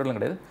 நிரந்தர நண்பர்களும்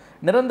கிடையாது,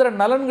 நிரந்தர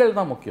நலன்கள்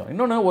தான் முக்கியம்.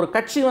 இன்னொன்று, ஒரு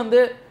கட்சி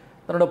வந்து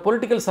தன்னோட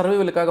பொலிட்டிக்கல்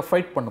சர்வைவலுக்காக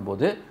ஃபைட்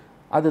பண்ணும்போது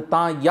அது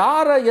தான்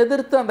யாரை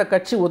எதிர்த்து அந்த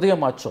கட்சி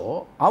உதயமாச்சோ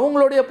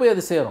அவங்களோடய போய்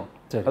அது சேரும்.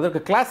 அதற்கு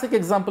கிளாசிக்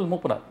எக்ஸாம்பிள்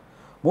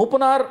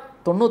மூப்பனார்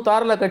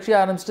 96 கட்சி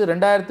ஆரம்பிச்சுட்டு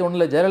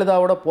 2001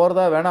 ஜெயலலிதாவோட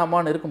போகிறதா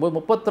வேணாமான்னு இருக்கும்போது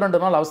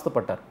 32 நாள்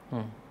அவஸ்தைப்பட்டார்.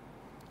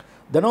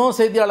 தினம்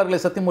செய்தியாளர்களை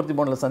சத்தியமூர்த்தி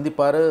பவனில்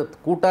சந்திப்பார்,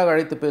 கூட்டாக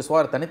அழைத்து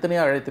பேசுவார்,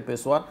 தனித்தனியாக அழைத்து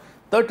பேசுவார்.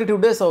 32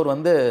 டேஸ் அவர்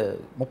வந்து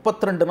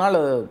 32 நாள்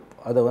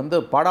அதை வந்து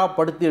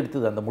பாடாப்படுத்தி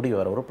எடுத்தது அந்த முடிவு.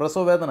 வர ஒரு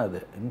பிரசவ வேதனை அது.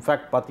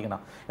 இன்ஃபேக்ட் பார்த்தீங்கன்னா,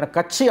 ஏன்னா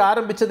கட்சி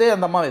ஆரம்பித்ததே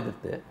அந்த அம்மாவை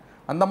எதிர்த்து,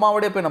 அந்த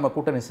அம்மாவோடய போய் நம்ம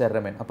கூட்டணி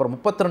சேர்றமே. அப்புறம்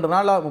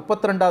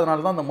 32வது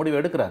நாள் தான் அந்த முடிவு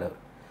எடுக்கிறார் அவர்.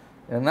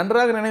 எனக்கு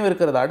நன்றாக நினைவு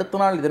இருக்கிறது, அடுத்த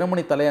நாள்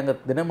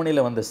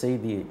தினமணியில் வந்த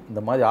செய்தி, இந்த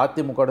மாதிரி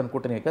அதிமுகவுடன்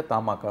கூட்டணி வைக்க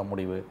தமாக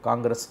முடிவு,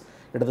 காங்கிரஸ்,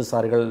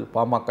 இடதுசாரிகள்,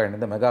 பாமக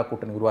இணைந்த மெகா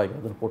கூட்டணி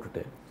உருவாகிறதுன்னு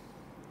போட்டுட்டு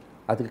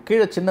அதுக்கு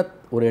கீழே சின்ன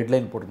ஒரு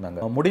ஹெட்லைன்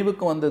போட்டிருந்தாங்க,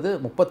 முடிவுக்கு வந்தது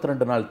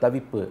 32 நாள்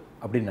தவிப்பு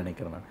அப்படின்னு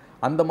நினைக்கிறேன் நான்.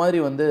 அந்த மாதிரி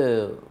வந்து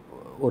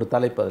ஒரு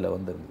தலைப்பு அதில்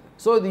வந்துருந்தது.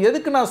 ஸோ இது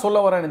எதுக்கு நான் சொல்ல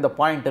வரேன் இந்த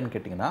பாயிண்ட்டுன்னு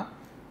கேட்டிங்கன்னா,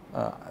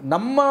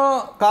 நம்ம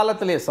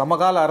காலத்திலே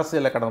சமகால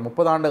அரசியலில் கடந்த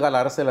 30 ஆண்டு கால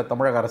அரசியலில்,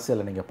 தமிழக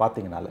அரசியலில் நீங்கள்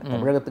பார்த்தீங்கனால,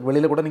 தமிழகத்துக்கு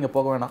வெளியில் கூட நீங்கள்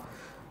போக வேணாம்,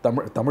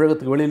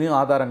 தமிழகத்துக்கு வெளியிலையும்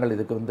ஆதாரங்கள்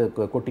இதுக்கு வந்து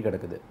கொட்டி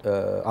கிடக்குது.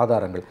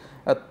 ஆதாரங்கள்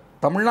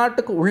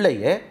தமிழ்நாட்டுக்கு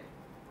உள்ளேயே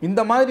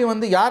இந்த மாதிரி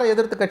வந்து யாரை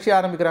எதிர்த்து கட்சி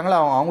ஆரம்பிக்கிறாங்களோ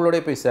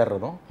அவங்களோடய போய்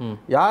சேர்றதும்,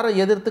 யாரை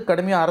எதிர்த்து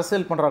கடுமையாக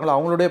அரசியல் பண்ணுறாங்களோ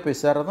அவங்களோடய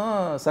போய் சேர்றதும்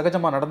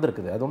சகஜமாக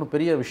நடந்திருக்குது. அது ஒன்றும்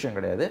பெரிய விஷயம்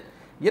கிடையாது.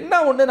 என்ன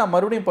ஒன்று நான்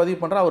மறுபடியும் பதிவு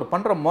பண்ணுறேன், அவர்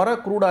பண்ணுற முறை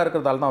க்ரூடாக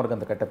இருக்கிறதால தான் அவருக்கு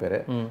அந்த கெட்ட பேர்.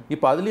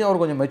 இப்போ அதுலேயும்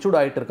அவர் கொஞ்சம் மெச்சூர்ட்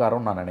ஆகிட்டு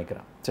இருக்காருன்னு நான்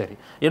நினைக்கிறேன். சரி,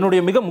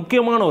 என்னுடைய மிக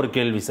முக்கியமான ஒரு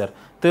கேள்வி சார்,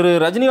 திரு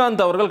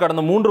ரஜினிகாந்த் அவர்கள்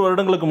கடந்த 3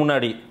 வருடங்களுக்கு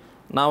முன்னாடி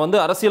நான் வந்து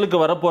அரசியலுக்கு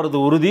வரப்போகிறது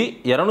உறுதி,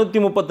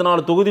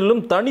 234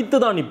 தொகுதியிலும் தனித்து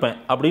தான் நிற்பேன்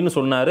அப்படின்னு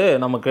சொன்னார்.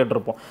 நம்ம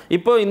கேட்டிருப்போம்.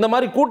 இப்போ இந்த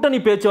மாதிரி கூட்டணி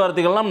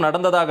பேச்சுவார்த்தைகள்லாம்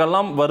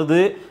நடந்ததாகலாம்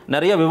வருது,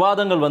 நிறைய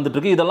விவாதங்கள் வந்துட்டு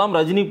இருக்கு. இதெல்லாம்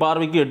ரஜினி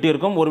பார்வைக்கு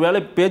எட்டியிருக்கும்.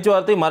 ஒருவேளை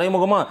பேச்சுவார்த்தை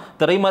மறைமுகமாக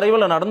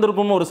திரைமறைவில்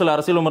நடந்திருக்கும்னு ஒரு சில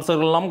அரசியல்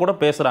விமர்சகர்கள்லாம் கூட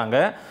பேசுகிறாங்க.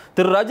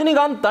 திரு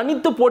ரஜினிகாந்த்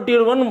தனித்து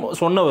போட்டியிடுவன்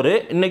சொன்னவர்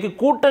இன்னைக்கு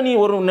கூட்டணி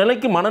ஒரு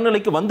நிலைக்கு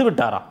மனநிலைக்கு வந்து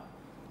விட்டாரா?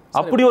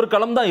 அப்படி ஒரு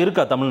களம் தான்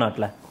இருக்கா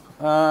தமிழ்நாட்டில்?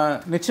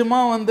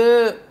 நிச்சயமாக வந்து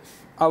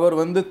அவர்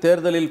வந்து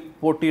தேர்தலில்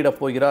போட்டியிடப்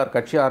போகிறார்,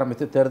 கட்சி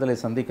ஆரம்பித்து தேர்தலை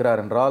சந்திக்கிறார்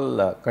என்றால்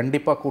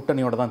கண்டிப்பாக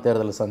கூட்டணியோடு தான்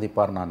தேர்தலை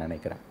சந்திப்பார் நான்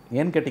நினைக்கிறேன்.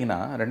 ஏன்னு கேட்டிங்கன்னா,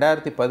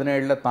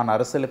 2017 தான்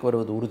அரசியலுக்கு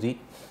வருவது உறுதி.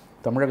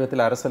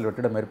 தமிழகத்தில் அரசியல்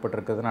வெற்றிடம்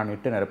ஏற்பட்டிருக்கிறது, நான்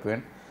இட்டு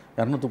நிரப்புவேன்.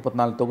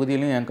 234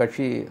 தொகுதியிலையும்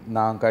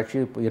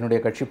என்னுடைய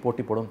கட்சி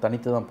போட்டி போடும்,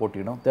 தனித்து தான்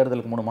போட்டியிடும்,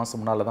 தேர்தலுக்கு 3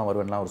 மாதம் முன்னால் தான்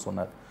வருவேன்லாம் அவர்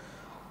சொன்னார்.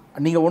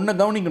 நீங்கள் ஒன்று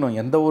கவனிக்கணும்,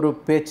 எந்த ஒரு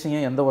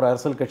பேச்சையும் எந்த ஒரு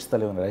அரசியல் கட்சி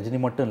தலைவர், ரஜினி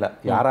மட்டும் இல்லை,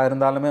 யாராக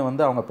இருந்தாலுமே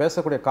வந்து அவங்க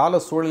பேசக்கூடிய கால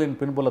சூழலின்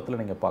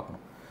பின்புலத்தில் நீங்கள்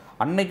பார்க்கணும்.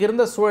 அன்னைக்கு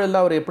இருந்த சூழலில்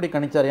அவர் எப்படி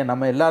கணிச்சார்?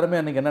 நம்ம எல்லாருமே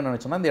அன்றைக்கி என்ன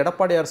நினச்சோன்னா, இந்த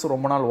எடப்பாடி அரசு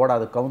ரொம்ப நாள்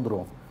ஓடாது,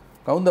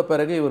 கவுந்த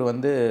பிறகு இவர்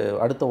வந்து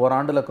அடுத்த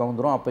ஓராண்டில்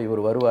கவுந்துரும், அப்போ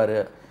இவர் வருவார்,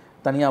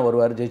 தனியாக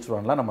வருவார்,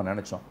 ஜெயிச்சுருவான்லாம் நம்ம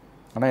நினச்சோம்.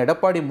 ஆனால்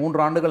எடப்பாடி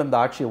 3 ஆண்டுகள் இந்த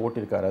ஆட்சியை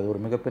ஓட்டியிருக்காரு. அது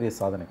ஒரு மிகப்பெரிய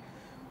சாதனை.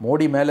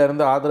 மோடி மேலே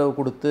இருந்து ஆதரவு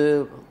கொடுத்து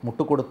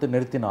முட்டு கொடுத்து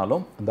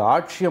நிறுத்தினாலும் இந்த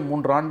ஆட்சியை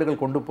 3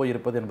 ஆண்டுகள் கொண்டு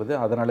போயிருப்பது என்பது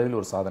அதன் அளவில்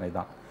ஒரு சாதனை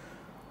தான்.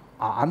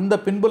 அந்த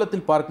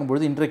பின்புலத்தில்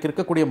பார்க்கும்பொழுது, இன்றைக்கு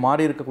இருக்கக்கூடிய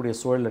மாறி இருக்கக்கூடிய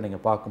சூழலில்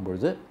நீங்கள்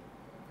பார்க்கும்பொழுது,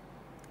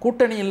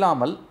 கூட்டணி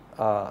இல்லாமல்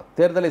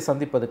தேர்தலை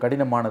சந்திப்பது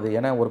கடினமானது.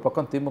 ஏன்னா ஒரு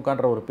பக்கம்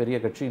திமுகன்ற ஒரு பெரிய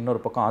கட்சி, இன்னொரு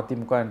பக்கம்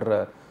அதிமுக என்ற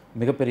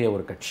மிகப்பெரிய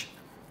ஒரு கட்சி,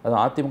 அது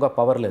அதிமுக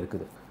பவரில்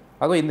இருக்குது.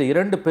 ஆக இந்த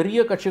 2 பெரிய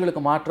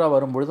கட்சிகளுக்கு மாற்றாக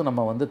வரும்பொழுது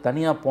நம்ம வந்து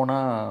தனியாக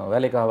போனால்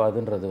வேலைக்கு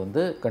ஆகாதுன்றது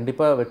வந்து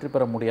கண்டிப்பாக வெற்றி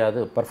பெற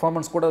முடியாது,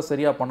 பர்ஃபார்மன்ஸ் கூட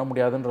சரியாக பண்ண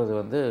முடியாதுன்றது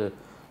வந்து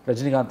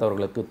ரஜினிகாந்த்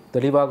அவர்களுக்கு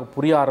தெளிவாக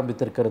புரிய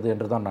ஆரம்பித்திருக்கிறது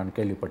என்று தான் நான்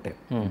கேள்விப்பட்டேன்.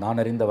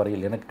 நான் அறிந்த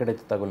வரையில், எனக்கு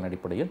கிடைத்த தகவலின்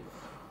அடிப்படையில்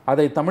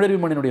அதை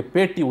தமிழறிவுமணியினுடைய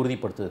பேட்டி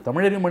உறுதிப்படுத்துது.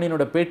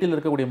 தமிழறிவுமணியினுடைய பேட்டியில்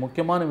இருக்கக்கூடிய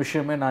முக்கியமான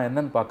விஷயமே நான்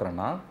என்னன்னு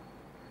பார்க்குறேன்னா,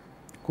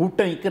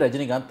 கூட்டணிக்கு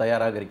ரஜினிகாந்த்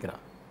தயாராக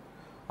இருக்கிறார்,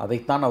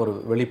 அதைத்தான் அவர்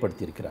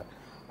வெளிப்படுத்தியிருக்கிறார்.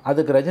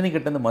 அதுக்கு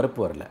ரஜினிகிட்டேருந்து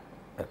மறுப்பு வரல.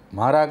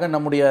 மாறாக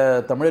நம்முடைய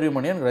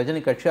தமிழறிவுமணியன் ரஜினி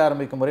கட்சி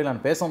ஆரம்பிக்கும் வரை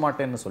நான் பேச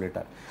மாட்டேன்னு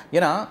சொல்லிட்டார்.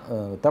 ஏன்னா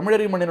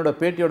தமிழறிவுமணியனோட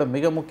பேட்டியோட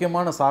மிக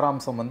முக்கியமான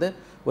சாராம்சம் வந்து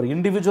ஒரு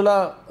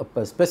இண்டிவிஜுவலாக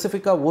இப்போ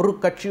ஸ்பெசிஃபிக்காக ஒரு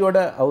கட்சியோட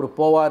அவர்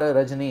போவார்,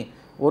 ரஜினி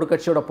ஒரு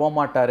கட்சியோட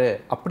போகமாட்டார்,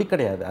 அப்படி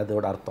கிடையாது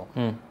அதோட அர்த்தம்.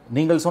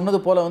 நீங்கள் சொன்னது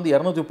போல வந்து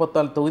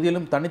 234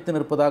 தொகுதியிலும் தனித்து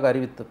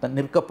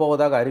நிற்கப்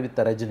போவதாக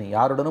அறிவித்த ரஜினி,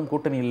 யாருடனும்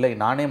கூட்டணி இல்லை,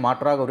 நானே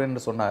மாற்றாக வருவேன்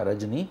என்று சொன்ன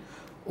ரஜினி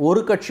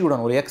ஒரு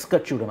கட்சியுடன், ஒரு எக்ஸ்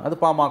கட்சியுடன், அது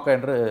பாமக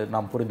என்று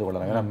நாம் புரிந்து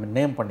கொள்ளலாம், ஏன்னா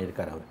நேம்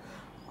பண்ணியிருக்கார் அவர்,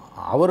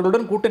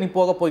 அவர்களுடன் கூட்டணி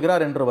போக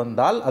போகிறார் என்று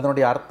வந்தால்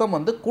அதனுடைய அர்த்தம்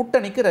வந்து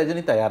கூட்டணிக்கு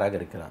ரஜினி தயாராக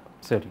இருக்கிறார்.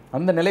 சரி,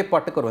 அந்த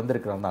நிலைப்பாட்டுக்கு அவர்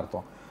வந்திருக்கிறார்னு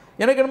அர்த்தம்.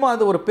 எனக்கு என்னமோ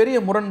அது ஒரு பெரிய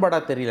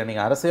முரண்பாடாக தெரியல.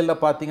 நீங்கள்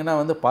அரசியலில் பார்த்தீங்கன்னா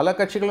வந்து பல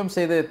கட்சிகளும்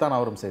செய்ததைத்தான்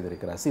அவரும்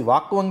செய்திருக்கிறார்.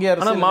 வாக்கு வங்கி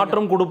அரசியல்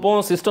மாற்றம்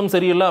கொடுப்போம், சிஸ்டம்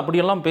சரியில்லை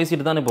அப்படியெல்லாம்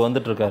பேசிட்டு தான் இப்போ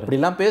வந்துட்டு இருக்காரு.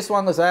 அப்படிலாம்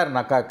பேசுவாங்க சார்.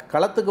 நான்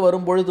களத்துக்கு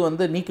வரும்பொழுது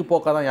வந்து நீக்கி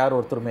போக்காக தான் யார்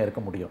ஒருத்தருமே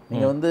இருக்க முடியும்.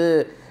 நீங்கள் வந்து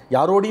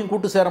யாரோடையும்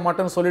கூட்டு சேர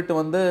மாட்டேன்னு சொல்லிட்டு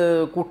வந்து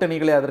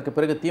கூட்டணிகளை அதற்கு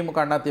பிறகு திமுக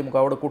அண்ணா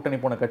திமுகவோட கூட்டணி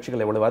போன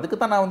கட்சிகள் எவ்வளவு. அதுக்கு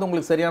தான் நான் வந்து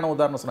உங்களுக்கு சரியான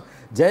உதாரணம் சொன்னேன்.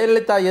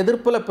 ஜெயலலிதா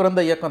எதிர்ப்பில்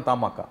பிறந்த இயக்கம்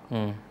தமாக.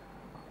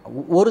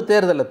 ஒரு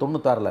தேர்தலில்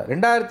 96ல்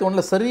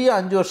 2001 சரியாக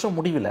 5 வருஷம்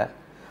முடிவில்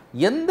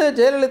எந்த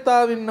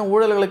ஜெயலலிதாவின்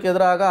ஊழல்களுக்கு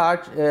எதிராக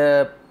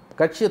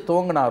கட்சியை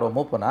துவங்கினாரோ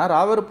மூப்பனார்,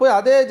 அவர் போய்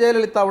அதே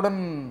ஜெயலலிதாவுடன்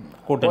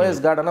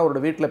ஓஎஸ் கார்டனில்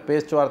அவரோட வீட்டில்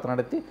பேச்சுவார்த்தை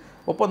நடத்தி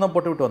ஒப்பந்தம்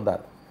போட்டுவிட்டு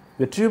வந்தார்.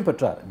 வெற்றியும்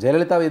பெற்றார்.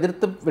 ஜெயலலிதாவை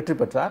எதிர்த்து வெற்றி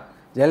பெற்றார்,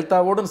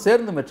 ஜெயலலிதாவுடன்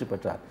சேர்ந்து வெற்றி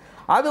பெற்றார்.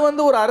 அது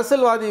வந்து ஒரு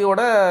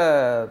அரசியல்வாதியோட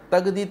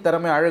தகுதி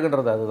திறமை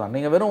அழகுன்றது. அதுதான்.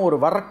 நீங்கள் வெறும் ஒரு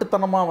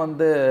வரட்டுத்தனமாக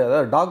வந்து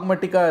அதாவது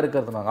டாக்மெட்டிக்காக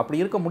இருக்கிறதுனாங்க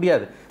அப்படி இருக்க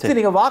முடியாது. சரி,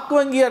 நீங்கள் வாக்கு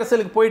வங்கி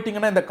அரசியலுக்கு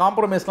போயிட்டீங்கன்னா இந்த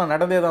காம்ப்ரமைஸ்லாம்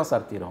நடந்தே தான்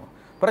சார் தீரும்.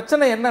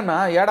 பிரச்சனை என்னன்னா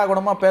ஏடா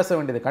குணமாக பேச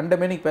வேண்டியது,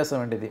 கண்டமேனிக்கு பேச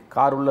வேண்டியது.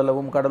 கார்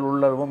உள்ளளவும், கடல்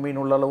உள்ளளவும், மீன்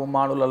உள்ளளவும்,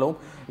 மான் உள்ளளவும்,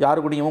 யாரு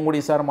கூடயும் இவங்க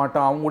கூடயும் சேர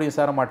மாட்டோம், அவங்க கூடயும்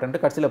சேர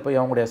மாட்டேன்ட்டு கடைசியில் போய்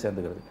அவங்க கூட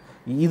சேர்ந்துக்கிறது.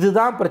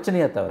 இதுதான்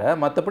பிரச்சனையே தவிர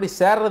மற்றபடி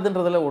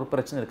சேர்றதுன்றதுல ஒரு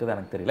பிரச்சனை இருக்குது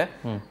எனக்கு தெரியல.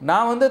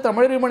 நான் வந்து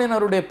தமிழறிமணியன்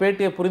அவருடைய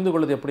பேட்டியை புரிந்து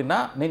கொள்வது எப்படின்னா,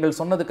 நீங்கள்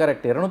சொன்னது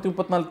கரெக்ட்.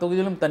 234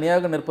 தொகுதியிலும்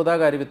தனியாக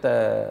நிற்பதாக அறிவித்த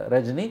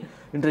ரஜினி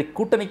இன்றைக்கு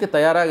கூட்டணிக்கு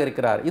தயாராக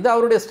இருக்கிறார். இது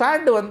அவருடைய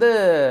ஸ்டாண்டு வந்து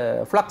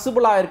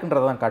ஃப்ளெக்சிபிளாக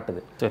இருக்குன்றதான்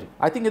காட்டுது. சரி,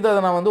 ஐ திங்க் இதை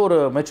நான் வந்து ஒரு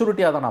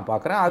மெச்சூரிட்டியாக தான் நான்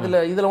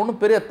பார்க்குறேன். இதில்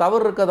ஒன்றும் பெரிய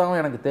தவறு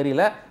இருக்கதாகவும் எனக்கு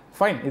தெரியல.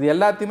 ஃபைன், இது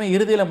எல்லாத்தையுமே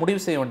இறுதியில்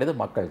முடிவு செய்ய வேண்டியது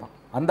மக்கள் தான்.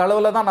 அந்த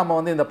அளவில் தான் நம்ம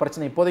வந்து இந்த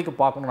பிரச்சனை இப்போதைக்கு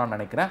பார்க்கணும்னு நான்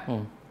நினைக்கிறேன்.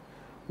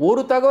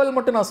 ஒரு தகவல்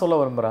மட்டும் நான் சொல்ல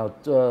விரும்புகிறேன்.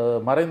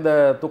 மறைந்த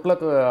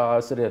துக்ளக்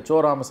ஆசிரியர் சோ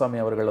ராமசாமி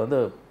அவர்கள் வந்து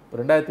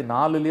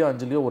 2004லயோ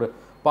 5லயோ ஒரு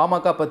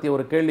பாமக பற்றிய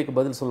ஒரு கேள்விக்கு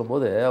பதில்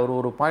சொல்லும்போது அவர்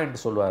ஒரு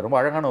பாயிண்ட் சொல்லுவார். ரொம்ப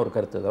அழகான ஒரு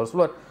கருத்து. அவர்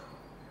சொல்லுவார்,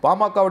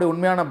 பாமகவுடைய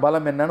உண்மையான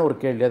பலம் என்னன்னு ஒரு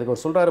கேள்வி. அதுக்கு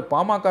அவர் சொல்கிறாரு,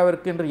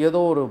 பாமகவிற்கென்று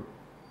ஏதோ ஒரு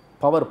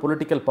பவர்,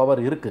 பொலிட்டிக்கல்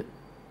பவர் இருக்குது,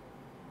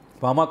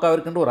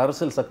 பாமகவிற்கென்று ஒரு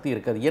அரசியல் சக்தி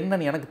இருக்குது. அது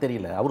என்னன்னு எனக்கு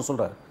தெரியல. அவர்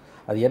சொல்கிறார்,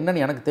 அது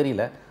என்னன்னு எனக்கு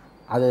தெரியல.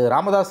 அது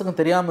ராமதாஸுக்கும்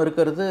தெரியாமல்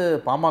இருக்கிறது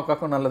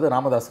பாமகவுக்கும் நல்லது,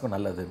 ராமதாஸுக்கும்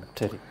நல்லதுன்னு.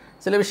 சரி,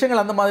 சில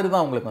விஷயங்கள் அந்த மாதிரி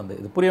தான் உங்களுக்கு வந்து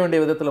இது புரிய வேண்டிய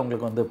விதத்தில்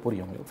உங்களுக்கு வந்து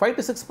புரியும். உங்களுக்கு 5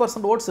 to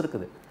 6% ஓட்ஸ்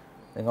இருக்குது.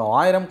 எங்கள்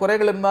 1000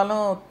 குறைகள்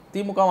இருந்தாலும்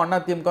திமுகவும் அண்ணா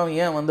திமுகவும்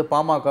ஏன் வந்து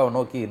பாமகவை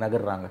நோக்கி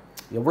நகர்றாங்க?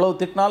 எவ்வளவு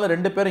திட்டினாலும்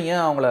 2 பேரும்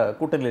ஏன் அவங்கள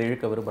கூட்டணியில்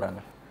இழுக்க விரும்புகிறாங்க?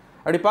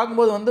 அப்படி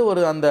பார்க்கும்போது வந்து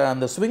ஒரு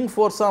அந்த ஸ்விங்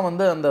ஃபோர்ஸாக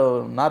வந்து அந்த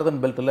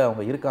நார்தன் பெல்ட்டில்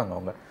அவங்க இருக்காங்க.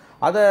 அவங்க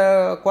அதை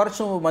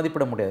குறைச்சும்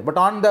மதிப்பிட முடியாது.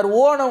 பட் ஆன் தர்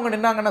ஓன் அவங்க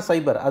நின்னாங்கன்னா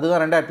சைபர்,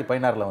 அதுதான்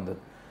 2016ல் வந்தது.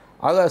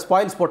 ஆக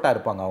ஸ்பாயில் ஸ்பாட்டாக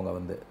இருப்பாங்க. அவங்க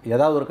வந்து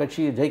ஏதாவது ஒரு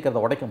கட்சி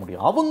ஜெயிக்கிறத உடைக்க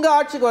முடியும். அவங்க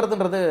ஆட்சிக்கு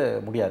வரதுன்றது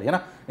முடியாது. ஏன்னா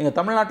நீங்கள்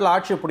தமிழ்நாட்டில்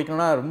ஆட்சியை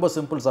பிடிக்கணும்னா ரொம்ப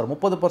சிம்பிள் சார்.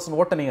 30%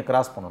 ஓட்டை நீங்கள்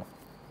கிராஸ் பண்ணணும்.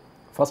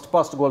 ஃபர்ஸ்ட்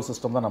பாஸ்ட் கோல்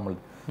சிஸ்டம் தான்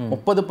நம்மளுக்கு.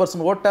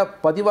 30% ஓட்டை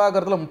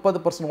பதிவாகிறதுல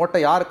 30%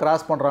 ஓட்டை யார்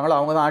கிராஸ் பண்ணுறாங்களோ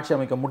அவங்க தான் ஆட்சி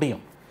அமைக்க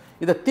முடியும்.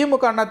 இதை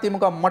திமுக அண்ணா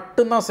திமுக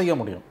மட்டும்தான் செய்ய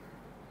முடியும்.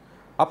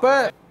 அப்போ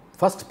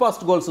ஃபர்ஸ்ட்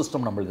பாஸ்ட் கோல்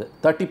சிஸ்டம் நம்மளுது.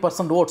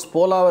 30% ஓட்ஸ்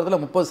போலாவதில்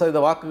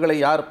 30% வாக்குகளை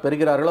யார்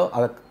பெறுகிறார்களோ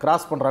அதை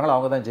கிராஸ் பண்ணுறாங்களோ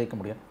அவங்க தான் ஜெயிக்க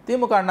முடியும்.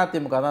 திமுக அண்ணா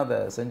திமுக தான் அதை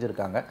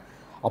செஞ்சுருக்காங்க.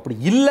 அப்படி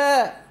இல்லை,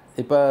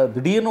 இப்போ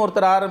திடீர்னு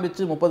ஒருத்தர்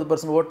ஆரம்பித்து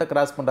 30% ஓட்டை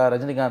கிராஸ் பண்ணுறார்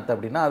ரஜினிகாந்த்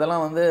அப்படின்னா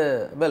அதெல்லாம் வந்து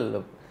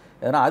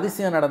ஏன்னா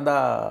அதிசயம்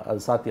நடந்தால் அது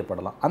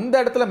சாத்தியப்படலாம். அந்த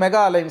இடத்துல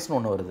மெகா அலைன்ஸ்னு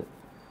ஒன்று வருது.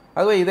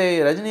 ஆகவே இதை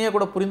ரஜினியை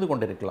கூட புரிந்து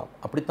கொண்டிருக்கலாம்.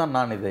 அப்படித்தான்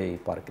நான் இதை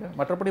பார்க்கிறேன்.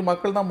 மற்றபடி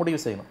மக்கள் தான்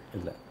முடிவு செய்யணும்.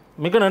 இல்லை,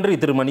 மிக நன்றி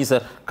திரு மணி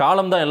சார்.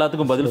 காலம் தான்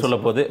எல்லாத்துக்கும் பதில் சொல்ல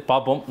போது,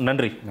 பார்ப்போம்.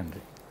 நன்றி.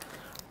 நன்றி.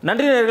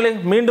 நன்றி நேயர்களே.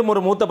 மீண்டும்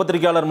ஒரு மூத்த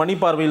பத்திரிகையாளர் மணி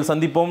பார்வையில்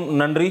சந்திப்போம்.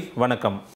 நன்றி, வணக்கம்.